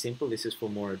extremely simple. This is for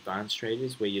more advanced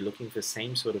traders where you're looking for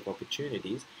same sort of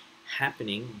opportunities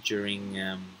happening during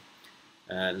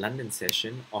London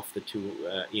session off the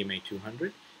EMA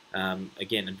 200.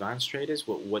 Again, advanced traders,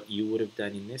 what you would have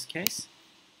done in this case.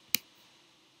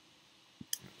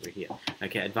 We're here.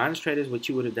 Okay, advanced traders, what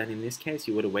you would have done in this case,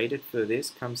 you would have waited for this,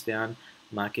 comes down,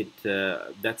 market,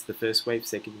 that's the first wave,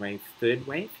 second wave, third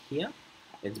wave here.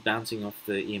 It's bouncing off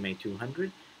the EMA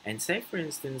 200. And say, for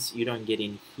instance, you don't get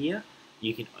in here,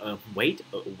 you can wait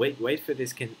for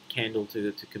this candle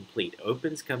to complete.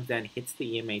 Opens, comes down, hits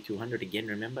the EMA 200. Again,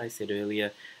 remember I said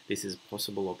earlier, this is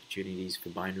possible opportunities for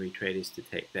binary traders to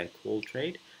take their call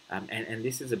trade. And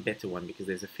this is a better one because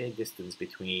there's a fair distance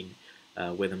between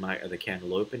where the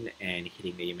candle opened and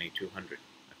hitting the EMA 200.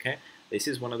 Okay, this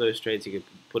is one of those trades you could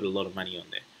put a lot of money on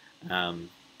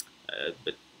there,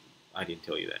 but I didn't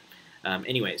tell you that.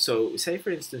 Anyway, so say for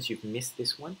instance you've missed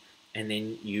this one, and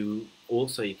then you're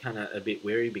kind of a bit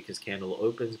wary because candle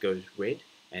opens, goes red,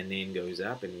 and then goes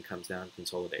up and comes down,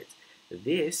 consolidates.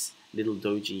 This little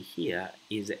doji here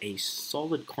is a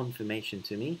solid confirmation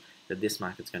to me that this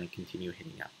market's going to continue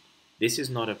heading up. This is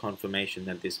not a confirmation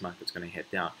that this market's going to head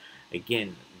down.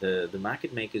 Again, the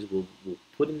market makers will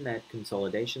put in that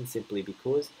consolidation simply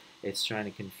because it's trying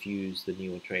to confuse the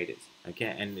newer traders.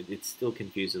 Okay, and it still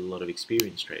confuses a lot of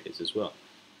experienced traders as well.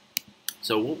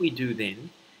 So what we do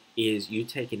then is you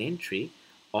take an entry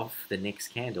off the next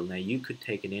candle. Now you could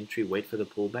take an entry, wait for the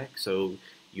pullback, so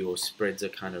your spreads are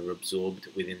kind of absorbed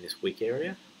within this wick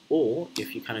area. Or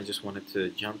if you kind of just wanted to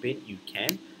jump in, you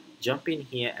can jump in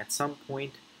here at some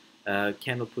point.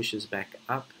 Candle pushes back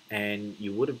up, and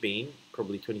you would have been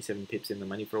probably 27 pips in the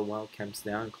money for a while, comes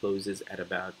down, closes at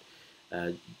about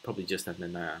probably just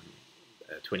under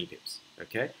 20 pips.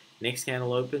 Okay, next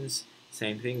candle opens,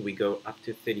 same thing, we go up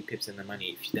to 30 pips in the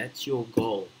money. If that's your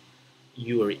goal,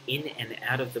 you are in and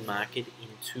out of the market in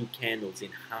 2 candles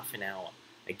in half an hour.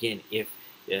 Again, if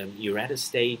you're at a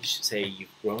stage, say you've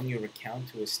grown your account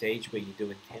to a stage where you're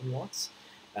doing 10 lots,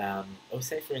 or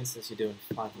say for instance you're doing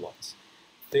 5 lots.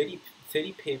 30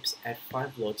 pips at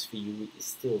 5 lots for you is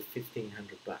still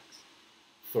 1,500 bucks.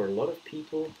 For a lot of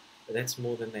people, that's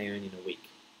more than they earn in a week.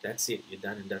 That's it. You're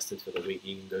done and dusted for the week.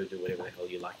 You can go do whatever the hell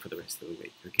you like for the rest of the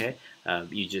week. Okay?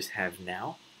 You just have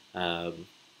now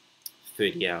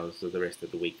 30 hours of the rest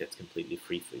of the week that's completely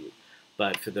free for you.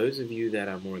 But for those of you that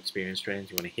are more experienced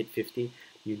traders, you want to hit 50,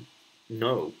 you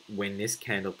know when this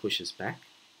candle pushes back,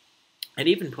 and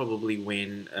even probably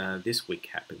when this wick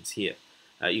happens here.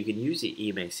 You can use your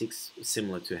EMA 6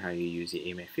 similar to how you use your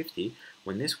EMA 50.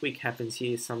 When this wick happens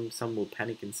here, some will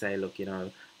panic and say, look, you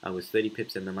know, I was 30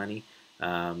 pips in the money.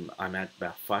 I'm at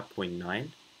about 5.9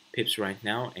 pips right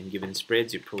now, and given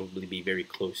spreads, you'd probably be very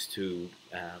close to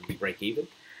break even.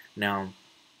 Now,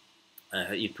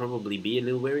 you'd probably be a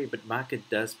little wary, but market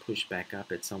does push back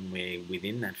up at somewhere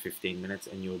within that 15 minutes,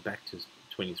 and you're back to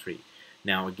 23.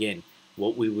 Now, again,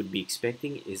 what we would be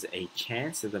expecting is a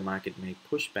chance that the market may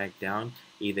push back down,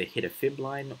 either hit a fib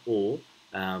line or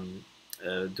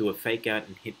do a fake out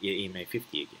and hit your EMA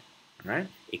 50 again. All right,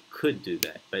 it could do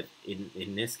that, but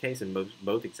in this case, in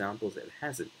both examples, it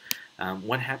hasn't.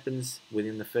 What happens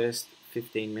within the first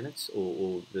 15 minutes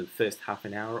or the first half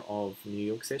an hour of New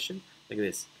York session? Look at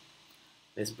this.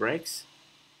 There's breaks.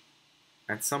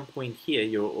 At some point here,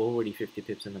 you're already 50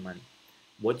 pips in the money.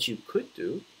 What you could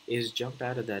do is jump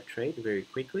out of that trade very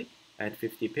quickly at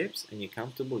 50 pips, and you're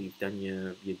comfortable, you've done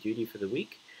your duty for the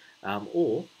week.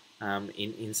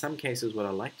 In some cases, what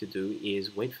I like to do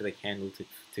is wait for the candle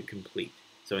to complete.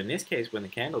 So in this case, when the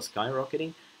candle's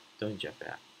skyrocketing, don't jump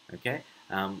out, okay?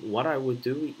 What I would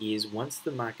do is once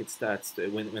the market starts,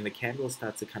 when the candle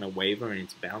starts to kind of waver and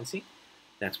it's bouncing,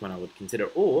 that's when I would consider.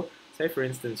 Or, say for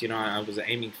instance, you know, I was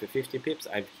aiming for 50 pips,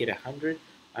 I've hit 100,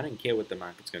 I don't care what the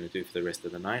market's going to do for the rest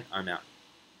of the night, I'm out.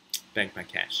 Bank my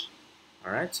cash.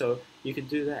 Alright, so you could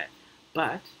do that.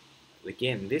 But,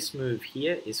 again, this move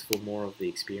here is for more of the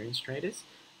experienced traders.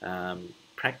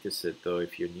 Practice it though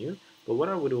if you're new. But what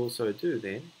I would also do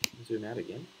then, zoom out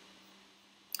again,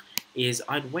 is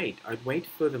I'd wait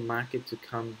for the market to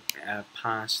come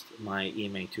past my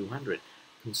EMA 200.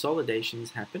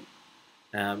 Consolidations happen.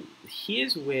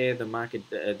 Here's where the market,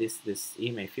 this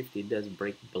EMA 50 does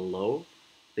break below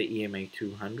the EMA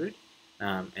 200,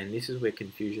 and this is where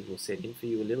confusion will set in for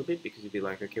you a little bit, because you'll be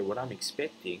like, okay, what I'm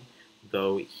expecting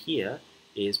though here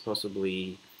is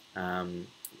possibly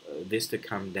this to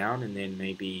come down and then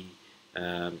maybe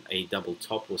a double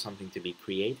top or something to be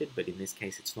created, but in this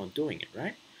case it's not doing it,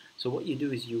 right? So what you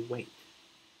do is you wait.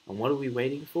 And what are we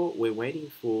waiting for? We're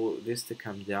waiting for this to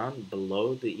come down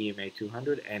below the EMA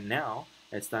 200, and now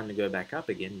it's starting to go back up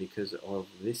again because of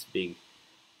this big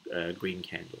green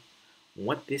candle.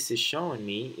 What this is showing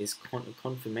me is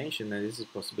confirmation that this is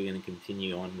possibly going to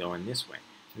continue on going this way.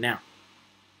 Now,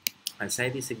 I say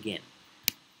this again.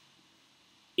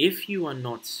 If you are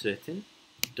not certain,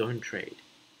 don't trade.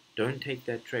 Don't take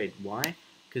that trade. Why?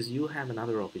 Because you'll have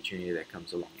another opportunity that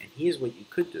comes along. And here's what you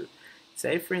could do.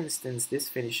 Say, for instance, this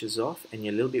finishes off and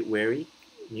you're a little bit wary.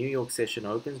 New York session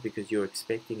opens because you're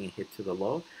expecting a hit to the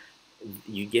low.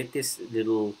 You get this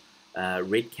little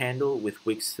red candle with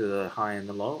wicks to the high and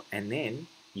the low, and then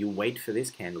you wait for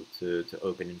this candle to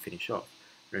open and finish off.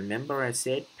 Remember I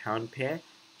said pound pair,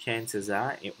 chances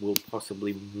are it will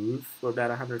possibly move for about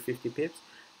 150 pips.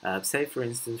 Say for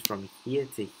instance from here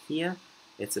to here,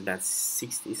 it's about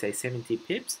 60, say 70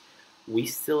 pips. We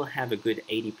still have a good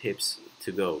 80 pips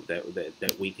to go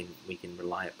that we can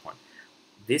rely upon.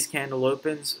 This candle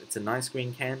opens, it's a nice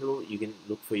green candle, you can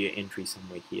look for your entry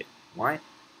somewhere here. Why?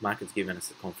 Market's given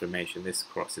us a confirmation this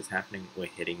cross is happening, we're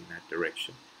heading in that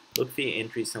direction. Look for your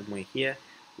entry somewhere here.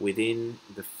 Within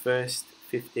the first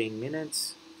 15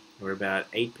 minutes, we're about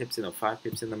 8 pips in or 5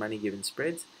 pips in the money given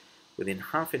spreads. Within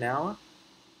half an hour,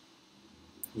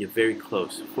 you're very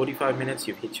close. 45 minutes,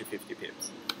 you've hit your 50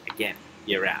 pips. Again,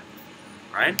 you're out,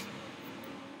 right?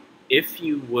 If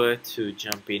you were to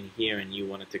jump in here and you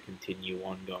wanted to continue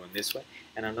on going this way,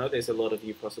 and I know there's a lot of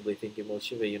you possibly thinking, well,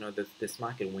 Shiva, you know, this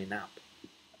market went up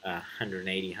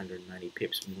 180, 190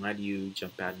 pips. Why do you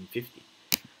jump out in 50?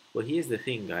 Well, here's the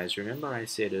thing, guys. Remember I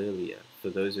said earlier, for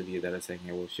those of you that are saying,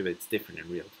 hey, well, Shiva, it's different in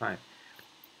real time.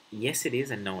 Yes, it is,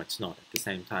 and no, it's not at the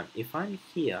same time. If I'm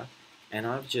here and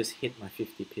I've just hit my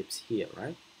 50 pips here,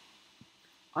 right?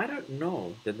 I don't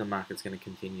know that the market's going to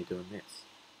continue doing this.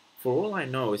 For all I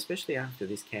know, especially after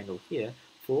this candle here,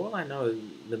 for all I know,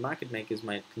 the market makers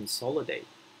might consolidate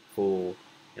for,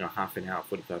 you know, half an hour,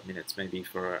 45 minutes, maybe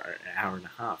for an hour and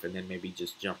a half, and then maybe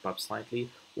just jump up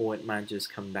slightly, or it might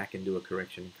just come back and do a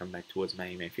correction and come back towards my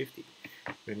EMA 50.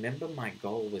 Remember, my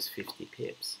goal was 50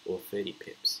 pips or 30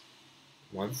 pips.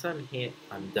 Once I'm hit,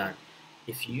 I'm done.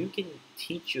 if you can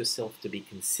teach yourself to be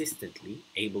consistently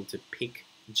able to pick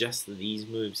just these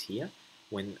moves here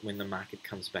when the market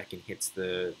comes back and hits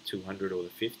the 200 or the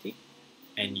 50,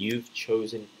 and you've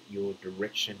chosen your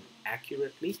direction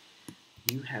accurately,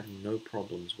 you have no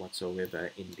problems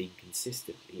whatsoever in being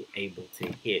consistently able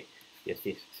to hit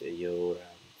your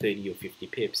 30 or 50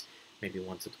 pips maybe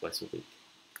once or twice a week.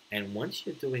 And once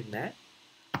you're doing that,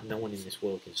 no one in this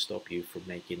world can stop you from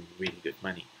making really good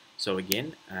money. So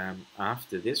again,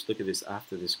 after this, look at this,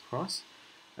 after this cross,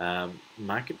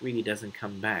 market really doesn't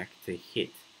come back to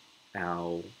hit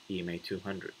our EMA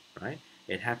 200, right?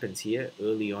 It happens here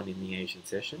early on in the Asian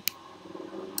session.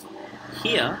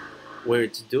 Here, where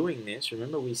it's doing this,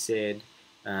 remember we said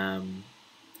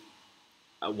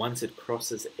once it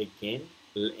crosses again,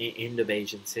 end of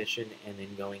Asian session and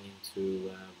then going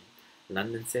into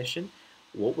London session,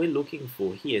 what we're looking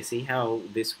for here, see how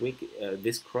this wick,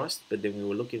 this crossed, but then we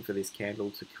were looking for this candle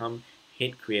to come,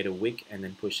 hit, create a wick, and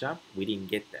then push up. We didn't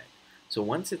get that. So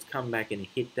once it's come back and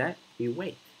hit that, we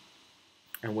wait.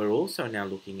 And we're also now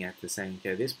looking at the same,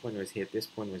 okay, this point was hit, this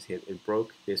point was hit, it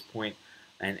broke this point,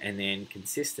 and then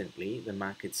consistently the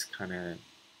market's kind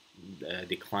of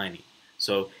declining.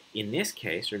 So in this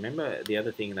case, remember the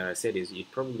other thing that I said is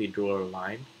you'd probably draw a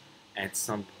line at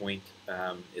some point,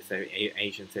 it's an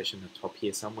Asian session at the top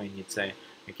here somewhere, and you'd say,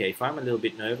 okay, if I'm a little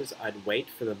bit nervous, I'd wait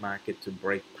for the market to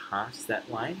break past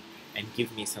that line and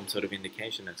give me some sort of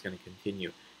indication that's going to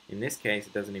continue. In this case,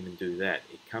 it doesn't even do that.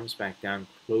 It comes back down,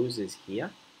 closes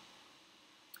here,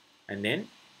 and then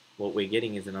what we're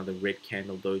getting is another red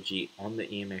candle doji on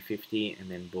the EMA 50, and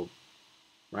then boom,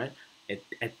 right?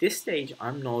 At this stage,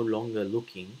 I'm no longer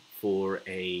looking for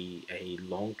a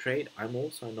long trade. I'm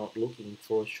also not looking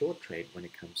for a short trade when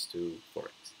it comes to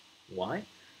Forex. Why?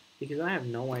 Because I have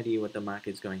no idea what the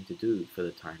market's going to do for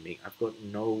the time being. I've got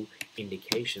no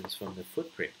indications from the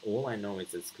footprint. All I know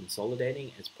is it's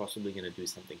consolidating. It's possibly going to do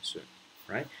something soon,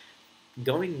 right?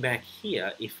 Going back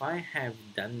here, if I have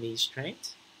done these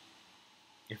trades,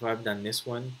 if I've done this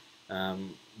one,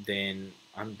 then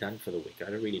I'm done for the week. I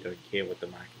really don't care what the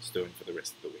market's doing for the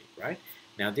rest of the week, right?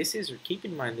 Now this is, keep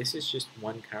in mind, this is just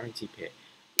one currency pair.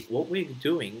 What we're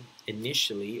doing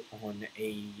initially on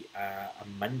a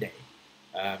Monday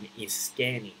is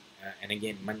scanning, and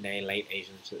again, Monday, late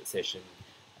Asian session,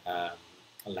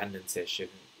 London session,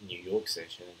 New York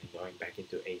session, and then going back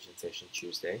into Asian session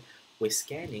Tuesday, we're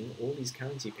scanning all these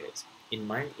currency pairs. In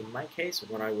my case,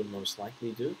 what I would most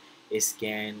likely do is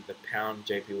scan the pound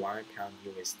JPY, pound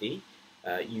USD.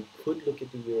 You could look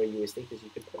at the Euro USD because you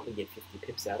could probably get 50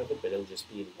 pips out of it, but it'll just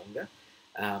be longer.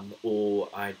 Or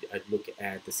I'd look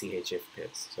at the CHF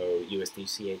pairs, so USD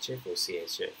CHF or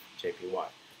CHF JPY.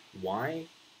 Why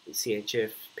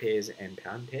CHF pairs and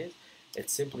pound pairs?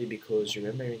 It's simply because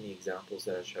remember in the examples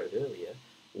that I showed earlier,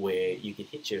 where you can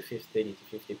hit your 30 to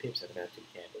 50 pips in about 2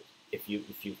 candles. If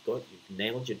you've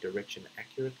nailed your direction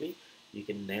accurately, you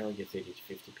can nail your 30 to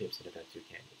 50 pips in about 2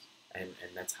 candles,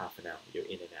 and that's half an hour. You're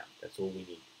in and out. That's all we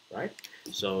need, right?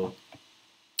 So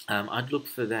I'd look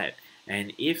for that,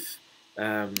 and if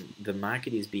the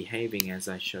market is behaving as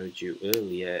I showed you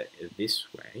earlier this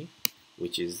way,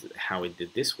 which is how it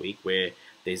did this week, where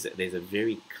there's a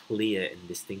very clear and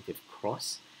distinctive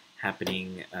cross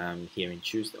happening here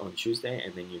on Tuesday,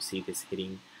 and then you see this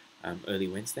hitting early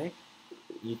Wednesday.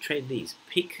 You trade these.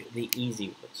 Pick the easy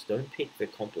ones. Don't pick the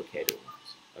complicated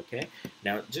ones. Okay.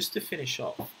 Now, just to finish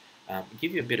off,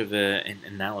 give you a bit of an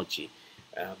analogy.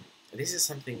 This is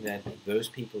something that those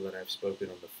people that I've spoken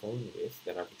on the phone with,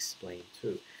 that I've explained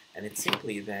to, and it's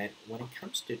simply that when it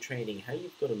comes to trading, how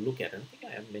you've got to look at, and I think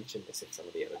I have mentioned this in some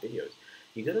of the other videos,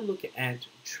 you've got to look at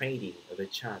trading the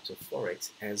charts of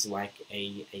Forex as like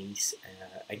a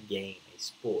game, a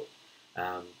sport,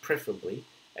 preferably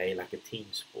like a team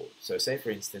sport. So say for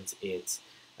instance it's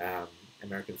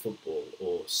American football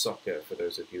or soccer for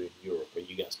those of you in Europe, or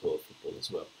you guys call it football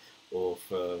as well, or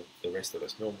for the rest of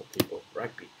us normal people,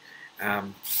 rugby.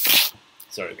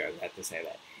 Sorry guys, I had to say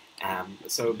that.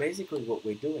 So basically what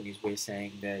we're doing is we're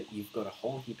saying that you've got a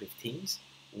whole heap of teams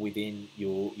within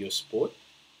your sport.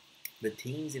 The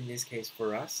teams in this case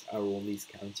for us are all these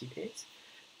currency pairs.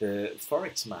 The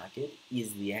Forex market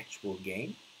is the actual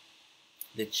game.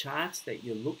 The charts that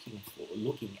you're looking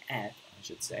at, I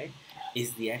should say,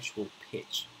 is the actual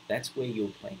pitch. That's where you're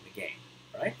playing the game,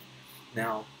 right?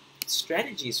 Now,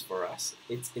 strategies for us,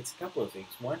 it's a couple of things.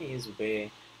 One is where,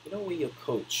 where your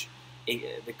coach,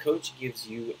 the coach gives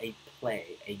you a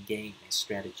play, a game, a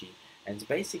strategy, and it's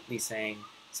basically saying,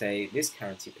 say, this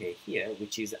currency pair here,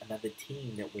 which is another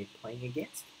team that we're playing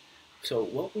against. So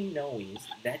what we know is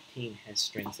that team has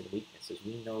strengths and weaknesses.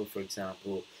 We know, for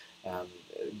example, um,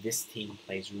 this team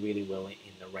plays really well in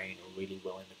the rain or really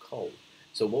well in the cold.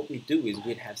 So what we do is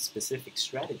we'd have specific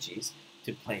strategies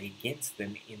to play against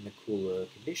them in the cooler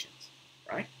conditions,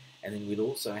 right? And then we'd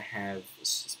also have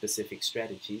specific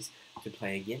strategies to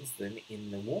play against them in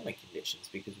the warmer conditions,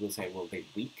 because we'll say, well, they're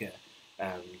weaker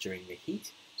during the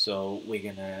heat, so we're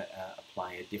going to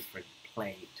apply a different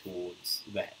play towards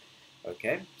that.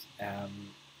 Okay.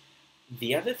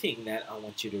 The other thing that I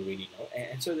want you to really know,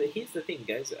 and so here's the thing,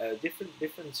 guys,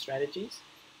 different strategies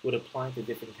would apply to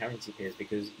different currency pairs,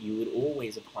 because you would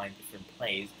always apply different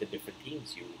plays to different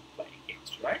teams you would play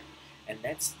against, right? And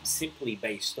that's simply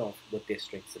based off what their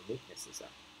strengths and weaknesses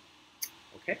are.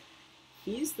 Okay?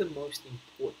 Here's the most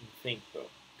important thing, though.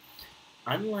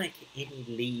 Unlike any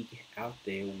league out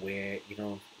there where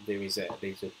there's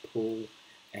a pool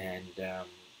and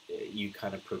you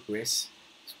kind of progress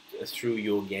through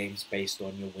your games based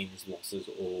on your wins, losses,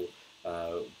 or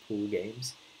pool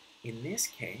games, in this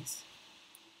case,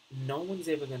 no one's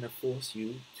ever going to force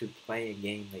you to play a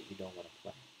game that you don't want to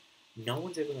play. No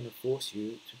one's ever going to force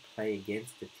you to play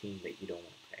against the team that you don't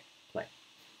want to play.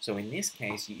 So in this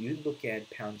case, you look at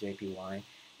pound JPY,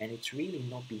 and it's really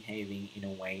not behaving in a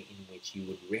way in which you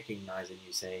would recognize and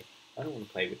you say, I don't want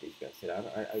to play with these guys today.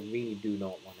 I really do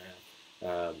not want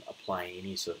to apply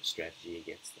any sort of strategy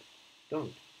against them.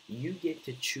 Don't. You get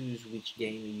to choose which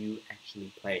game you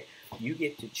actually play. You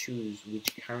get to choose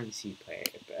which currency pair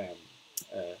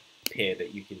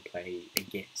that you can play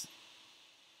against.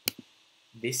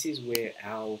 This is where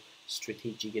our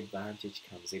strategic advantage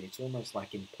comes in. It's almost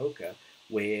like in poker,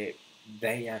 where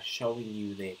they are showing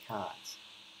you their cards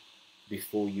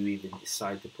before you even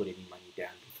decide to put any money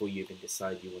down, before you even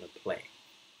decide you want to play,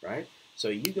 right? So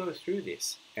you go through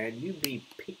this, and you be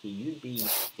picky. You be,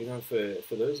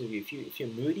 for those of you, if you're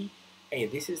moody, hey,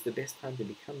 this is the best time to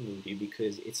become moody,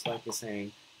 because it's like you're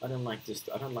saying, I don't like the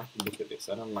look of this.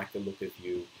 I don't like the look of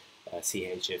you,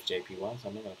 CHF JPY, so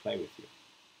I'm not going to play with you.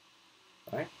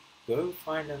 Right? Go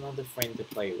find another friend to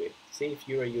play with. See if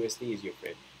Euro USD is your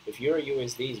friend. If Euro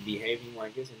USD is behaving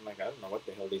like this, and like, I don't know what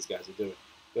the hell these guys are doing,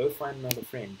 go find another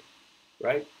friend,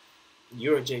 right?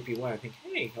 Euro JPY, I think,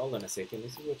 hey, hold on a second,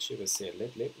 this is what Shiva said.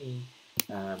 Let me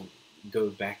go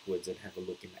backwards and have a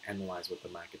look and analyze what the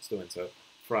market's doing. So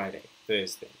Friday,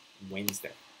 Thursday,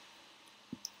 Wednesday,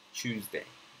 Tuesday,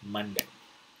 Monday.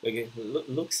 Okay,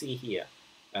 look, see here.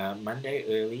 Monday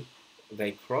early,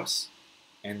 they cross,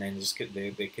 and then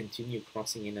they continue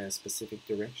crossing in a specific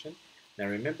direction. Now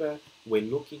remember, we're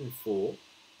looking for,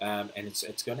 and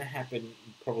it's going to happen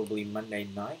probably Monday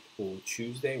night or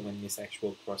Tuesday when this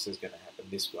actual cross is going to happen,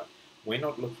 this one. We're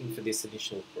not looking for this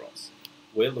initial cross.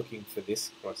 We're looking for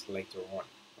this cross later on,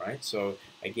 right? So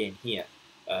again here,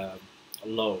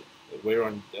 low. We're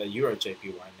on Euro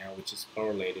JPY now, which is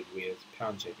correlated with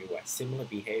pound JPY. Similar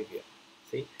behavior.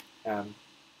 See?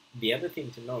 The other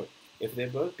thing to note, if they're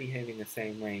both behaving the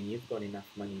same way and you've got enough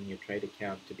money in your trade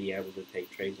account to be able to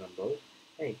take trades on both,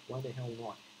 hey, why the hell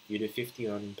not? You do 50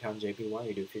 on pound JPY,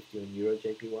 you do 50 on Euro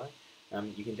JPY,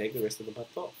 you can take the rest of the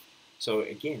month off. So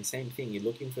again, same thing, you're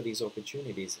looking for these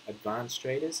opportunities. Advanced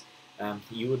traders,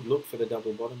 you would look for the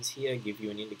double bottoms here, give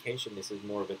you an indication this is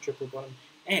more of a triple bottom,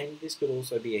 and this could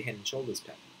also be a head and shoulders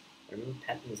pattern. Remember,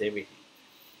 pattern is everything.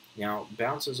 Now,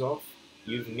 bounces off,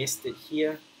 you've missed it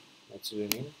here. Let's zoom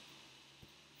in.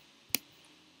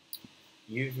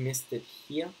 You've missed it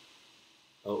here,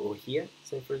 or here,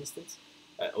 say for instance,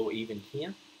 or even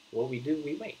here. What we do,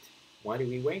 we wait. Why do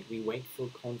we wait? We wait for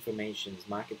confirmations.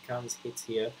 Market comes, hits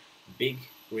here, big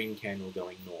green candle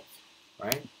going north,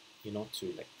 right? You're not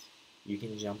too late. You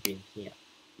can jump in here.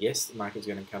 Yes, the market's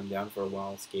going to come down for a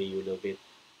while, scare you a little bit,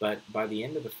 but by the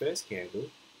end of the first candle,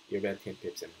 you're about 10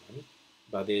 pips in the money.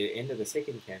 By the end of the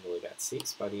second candle, about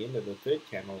 6. By the end of the third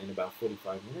candle, in about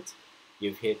 45 minutes,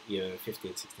 you've hit your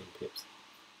 15, 16 pips.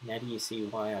 Now do you see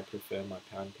why I prefer my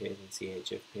pound pairs and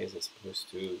CHF pairs as opposed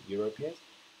to Euro pairs?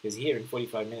 Because here in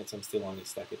 45 minutes, I'm still only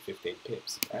stuck at 15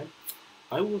 pips, right?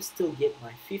 I will still get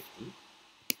my 50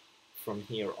 from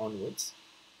here onwards,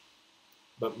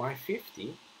 but my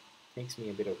 50 takes me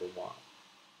a bit of a while.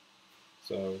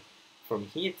 So from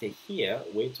here to here,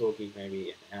 we're talking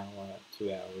maybe an hour,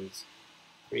 2 hours,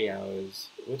 3 hours.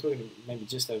 We're talking maybe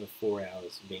just over 4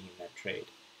 hours being in that trade.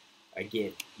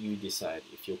 Again, you decide.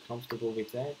 If you're comfortable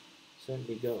with that,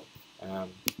 certainly go.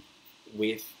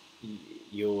 With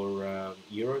your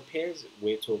Euro pairs,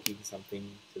 we're talking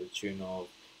something to the tune of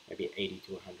maybe 80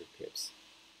 to 100 pips.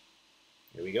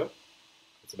 There we go.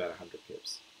 It's about 100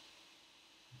 pips.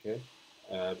 Okay.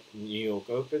 New York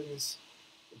opens.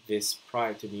 This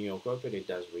prior to New York Open, it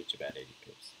does reach about 80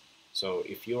 pips. So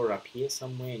if you're up here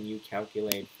somewhere and you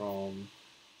calculate from,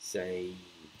 say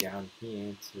down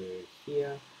here to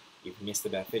here, you've missed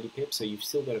about 30 pips, so you've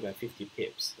still got about 50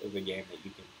 pips of a game that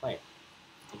you can play.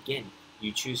 Again,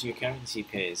 you choose your currency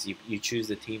pairs, you choose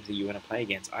the teams that you want to play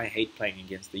against. I hate playing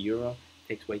against the euro,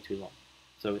 it takes way too long.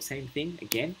 So same thing,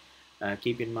 again,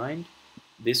 keep in mind,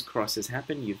 this cross has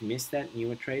happened, you've missed that,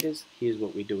 newer traders, here's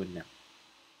what we're doing now.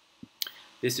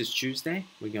 This is Tuesday,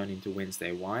 we're going into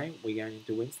Wednesday. Why? We're going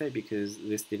into Wednesday because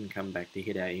this didn't come back to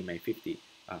hit our EMA 50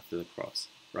 after the cross,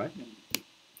 right?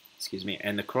 Excuse me,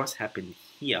 and the cross happened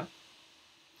here,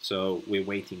 so we're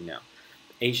waiting now.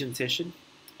 Asian session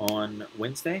on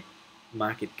Wednesday,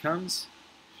 market comes,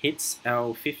 hits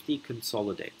our 50,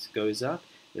 consolidates, goes up.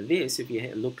 This, if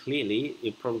you look clearly,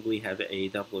 you'll probably have a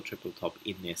double or triple top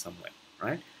in there somewhere,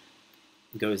 right?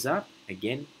 Goes up,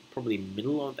 again, probably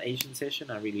middle of Asian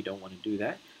session. I really don't want to do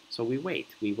that. So we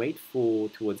wait. We wait for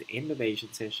towards the end of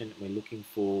Asian session. We're looking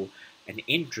for an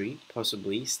entry,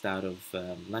 possibly start of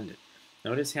London.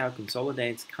 Notice how it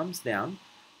consolidates, comes down,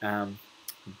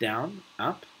 down,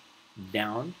 up,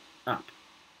 down, up.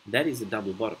 That is a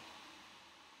double bottom.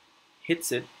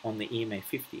 Hits it on the EMA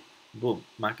 50. Boom,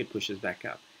 market pushes back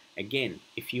up. Again,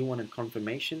 if you want a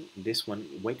confirmation, this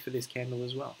one, wait for this candle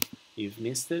as well. You've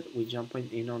missed it, we jump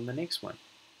in on the next one.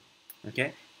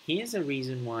 Okay, here's a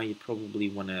reason why you probably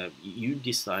want to, you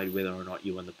decide whether or not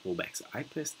you want the pullbacks. I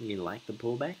personally like the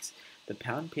pullbacks. The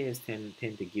pound pairs tend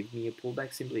to give me a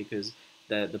pullback simply because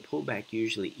the pullback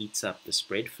usually eats up the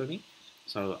spread for me.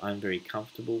 So I'm very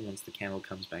comfortable once the candle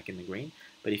comes back in the green.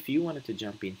 But if you wanted to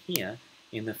jump in here,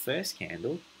 in the first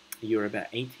candle, you're about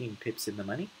 18 pips in the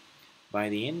money. By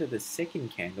the end of the second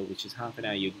candle, which is half an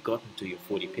hour, you've gotten to your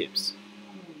 40 pips.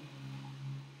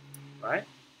 Right?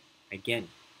 Again,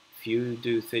 if you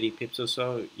do 30 pips or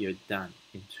so, you're done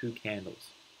in 2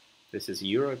 candles. This is a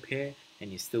euro pair,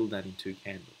 and you're still done in 2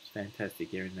 candles.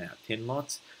 Fantastic, you're in now. 10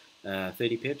 lots,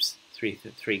 30 pips, 3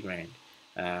 grand.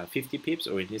 50 pips,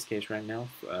 or in this case right now,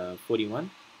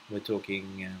 41, we're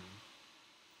talking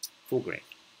 4 grand,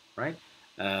 right?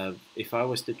 If I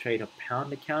was to trade a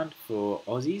pound account for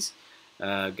Aussies,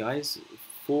 guys,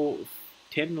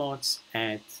 10 lots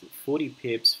at 40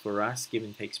 pips for us, give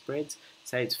and take spreads,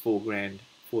 say it's 4 grand,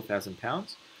 4,000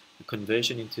 pounds. The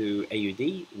conversion into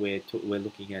AUD, we're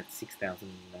looking at 6,000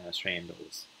 Australian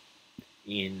dollars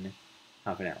in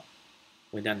half an hour.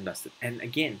 We're done and dusted. And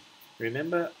again,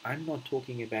 remember, I'm not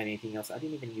talking about anything else. I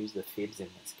didn't even use the fibs in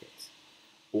this case.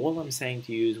 All I'm saying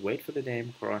to you is wait for the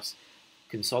damn cross,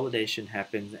 consolidation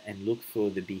happens, and look for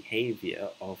the behavior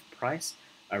of price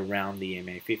around the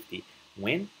EMA 50.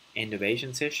 When? End of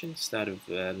Asian session, start of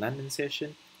London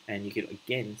session, and you can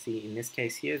again see in this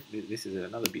case here, this is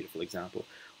another beautiful example,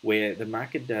 where the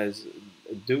market does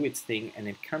do its thing and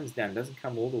it comes down, it doesn't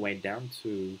come all the way down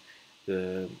to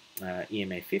the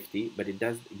EMA 50, but it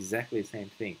does exactly the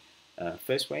same thing.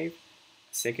 First wave,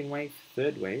 second wave,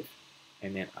 third wave,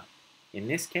 and then up. In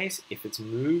this case, if it's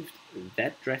moved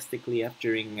that drastically up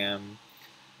during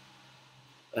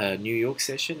New York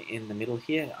session in the middle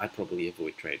here, I probably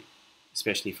avoid trading,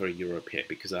 especially for a euro pair,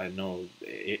 because I know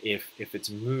if it's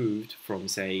moved from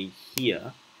say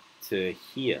here to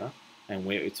here and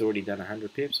where it's already done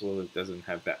 100 pips, well, it doesn't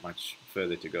have that much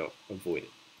further to go. Avoid it.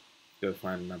 Go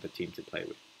find another team to play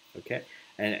with. Okay,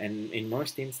 and in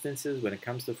most instances, when it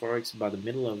comes to Forex, by the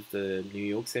middle of the New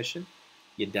York session,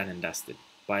 you're done and dusted.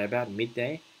 By about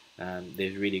midday,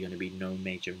 there's really going to be no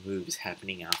major moves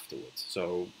happening afterwards.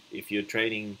 So if you're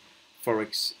trading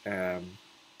Forex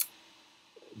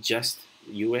just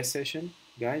US session,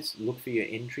 guys, look for your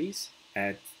entries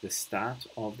at the start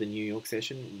of the New York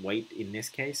session. Wait, in this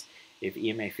case, if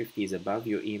EMA 50 is above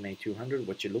your EMA 200,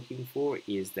 what you're looking for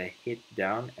is the hit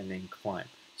down and then climb.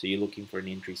 So you're looking for an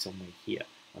entry somewhere here,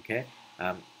 okay?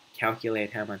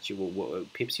 Calculate how much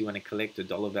what pips you want to collect, the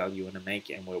dollar value you want to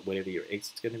make, and whatever your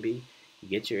exit's going to be. You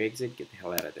get your exit, get the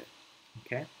hell out of there,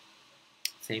 okay?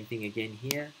 Same thing again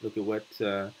here. Look at what,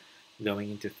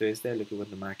 going into Thursday, look at what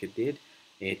the market did.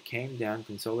 It came down,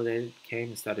 consolidated, came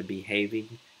and started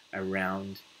behaving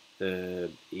around the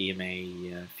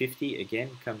EMA 50. Again,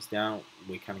 comes down.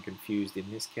 We're kind of confused in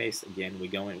this case. Again,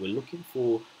 we're looking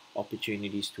for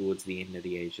opportunities towards the end of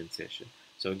the Asian session.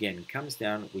 So again, it comes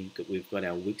down. We've got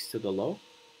our wicks to the low,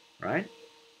 right?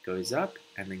 Goes up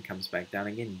and then comes back down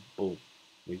again. Boom.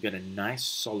 We've got a nice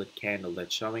solid candle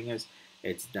that's showing us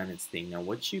it's done its thing. Now,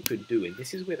 what you could do, and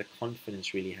this is where the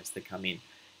confidence really has to come in.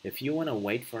 If you want to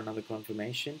wait for another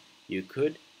confirmation, you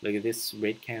could. Look at this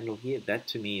red candle here. That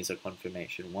to me is a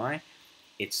confirmation. Why?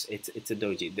 It's a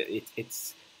doji.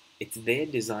 It's there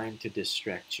designed to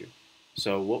distract you.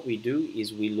 So what we do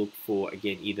is we look for,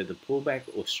 again, either the pullback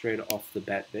or straight off the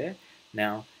bat there.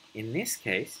 Now, in this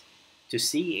case, To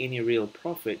see any real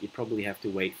profit, you probably have to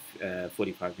wait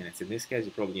 45 minutes. In this case,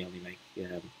 you probably only make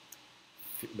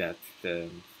about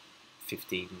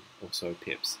 15 or so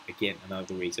pips. Again,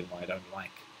 another reason why I don't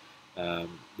like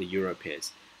the euro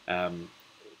pairs.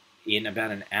 In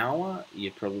about an hour,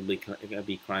 you're probably going to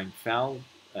be crying foul.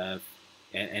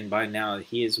 And by now,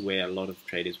 here's where a lot of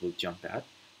traders will jump out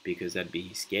because they'd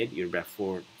be scared. You're about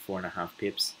 4.5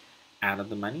 pips out of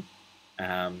the money.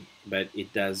 But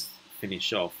it does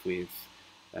finish off with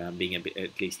being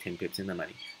at least 10 pips in the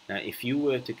money. Now, if you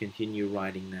were to continue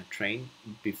riding that train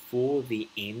before the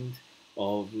end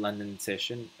of London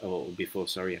session, or before,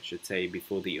 sorry, I should say,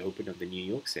 before the open of the New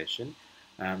York session,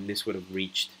 this would have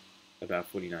reached about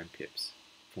 49 pips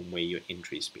from where your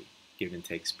entries be, give and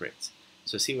take spreads.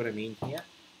 So see what I mean here?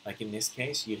 Like in this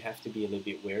case, you'd have to be a little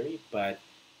bit wary, but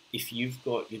if you've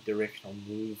got your directional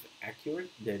move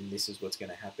accurate, then this is what's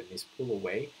going to happen. This pull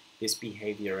away, this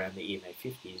behavior around the EMA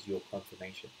 50 is your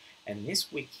confirmation. And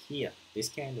this wick here, this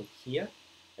candle here,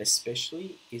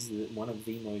 especially, is one of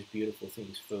the most beautiful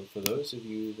things. For those of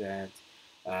you that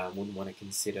wouldn't want to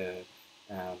consider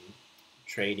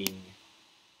trading,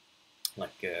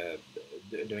 like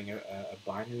doing a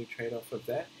binary trade-off of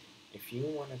that, if you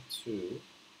wanted to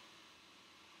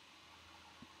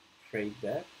trade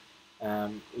that,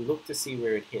 look to see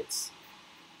where it hits.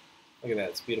 Look at that,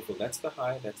 it's beautiful. That's the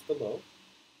high, that's the low.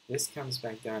 This comes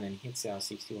back down and hits our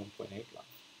 61.8 line.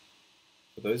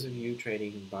 For those of you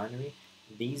trading in binary,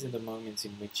 these are the moments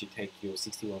in which you take your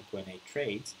 61.8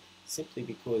 trades, simply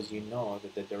because you know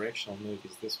that the directional move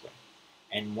is this way.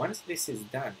 And once this is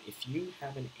done, if you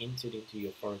haven't entered into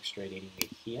your Forex trade anywhere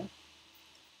here,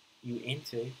 you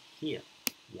enter here.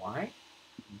 Why?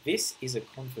 This is a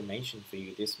confirmation for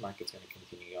you this market's going to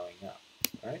continue going up,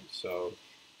 right? So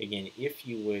again, if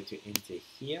you were to enter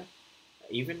here,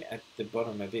 even at the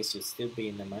bottom of this, you'll still be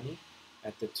in the money.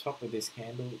 At the top of this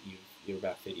candle, you're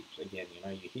about 30. Again, you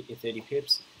know, you hit your 30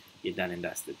 pips, you're done and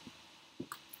dusted.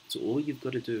 So all you've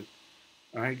got to do.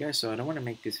 All right, guys. So I don't want to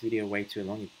make this video way too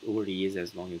long. It already is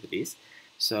as long as it is.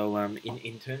 So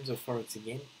in terms of Forex,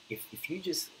 again, if you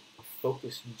just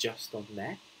focus just on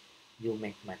that, you'll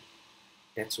make money.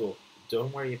 That's all.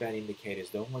 Don't worry about indicators.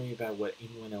 Don't worry about what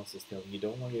anyone else is telling you.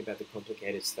 Don't worry about the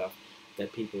complicated stuff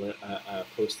that people are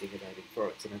posting about in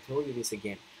Forex. And I told you this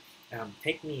again.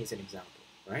 Take me as an example,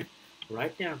 right?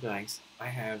 Right now, guys, I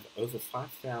have over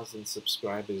 5,000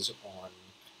 subscribers on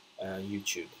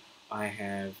YouTube. I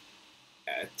have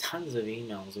tons of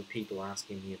emails of people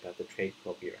asking me about the trade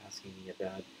copy or asking me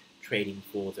about trading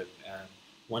for them.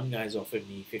 One guy's offered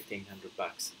me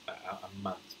 $1,500 a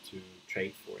month to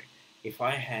trade for him. If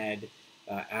I had,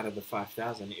 out of the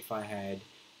 5,000, if I had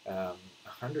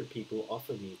 100 people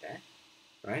offer me that,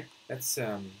 right? That's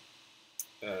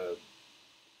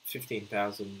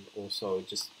 15,000 or so,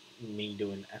 just me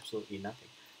doing absolutely nothing.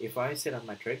 If I set up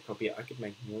my trade copy, I could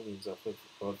make millions off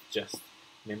of just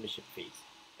membership fees.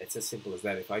 It's as simple as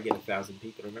that. If I get 1,000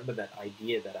 people, remember that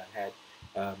idea that I had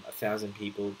 1,000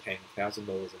 people paying $1,000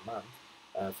 a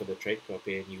month for the trade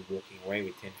copy, and you walking away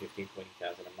with 10, 15,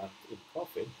 20,000 a month in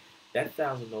profit. That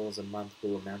 $1,000 a month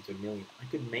will amount to $1 million. I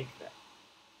could make that,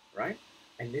 right?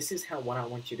 And this is what I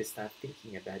want you to start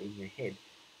thinking about in your head.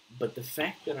 But the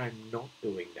fact that I'm not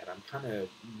doing that, I'm kind of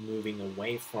moving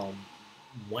away from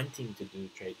wanting to do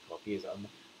trade copies.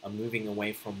 I'm moving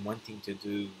away from wanting to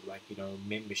do, like, you know,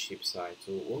 membership sites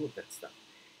or all of that stuff.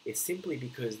 It's simply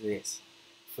because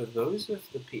for those of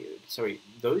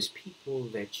those people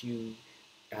that you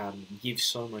give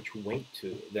so much weight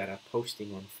to, that are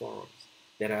posting on forums,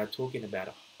 that are talking about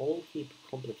a whole heap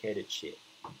of complicated shit,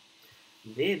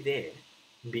 they're there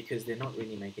because they're not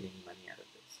really making any money out of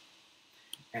this.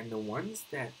 And the ones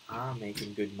that are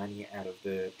making good money out of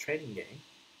the trading game,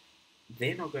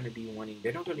 they're not going to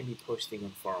be posting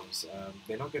on forums.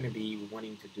 They're not going to be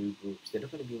wanting to do groups. They're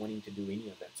not going to be wanting to do any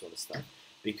of that sort of stuff,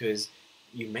 because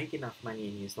you make enough money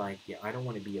and it's like, yeah, I don't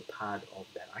want to be a part of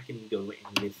that. I can go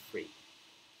and live free.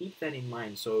 Keep that in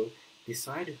mind. So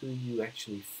decide who you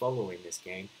actually follow in this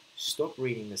game. Stop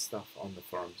reading the stuff on the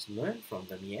forums. Learn from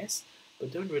them, yes,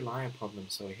 but don't rely upon them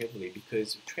so heavily,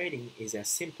 because trading is as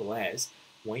simple as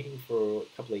waiting for a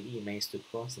couple of EMAs to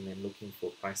cross and then looking for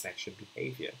price action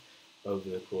behavior over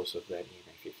the course of that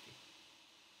EMA 50.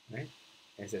 Right?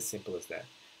 It's as simple as that.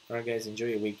 Alright guys, enjoy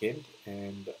your weekend,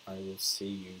 and I will see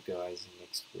you guys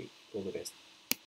next week. All the best.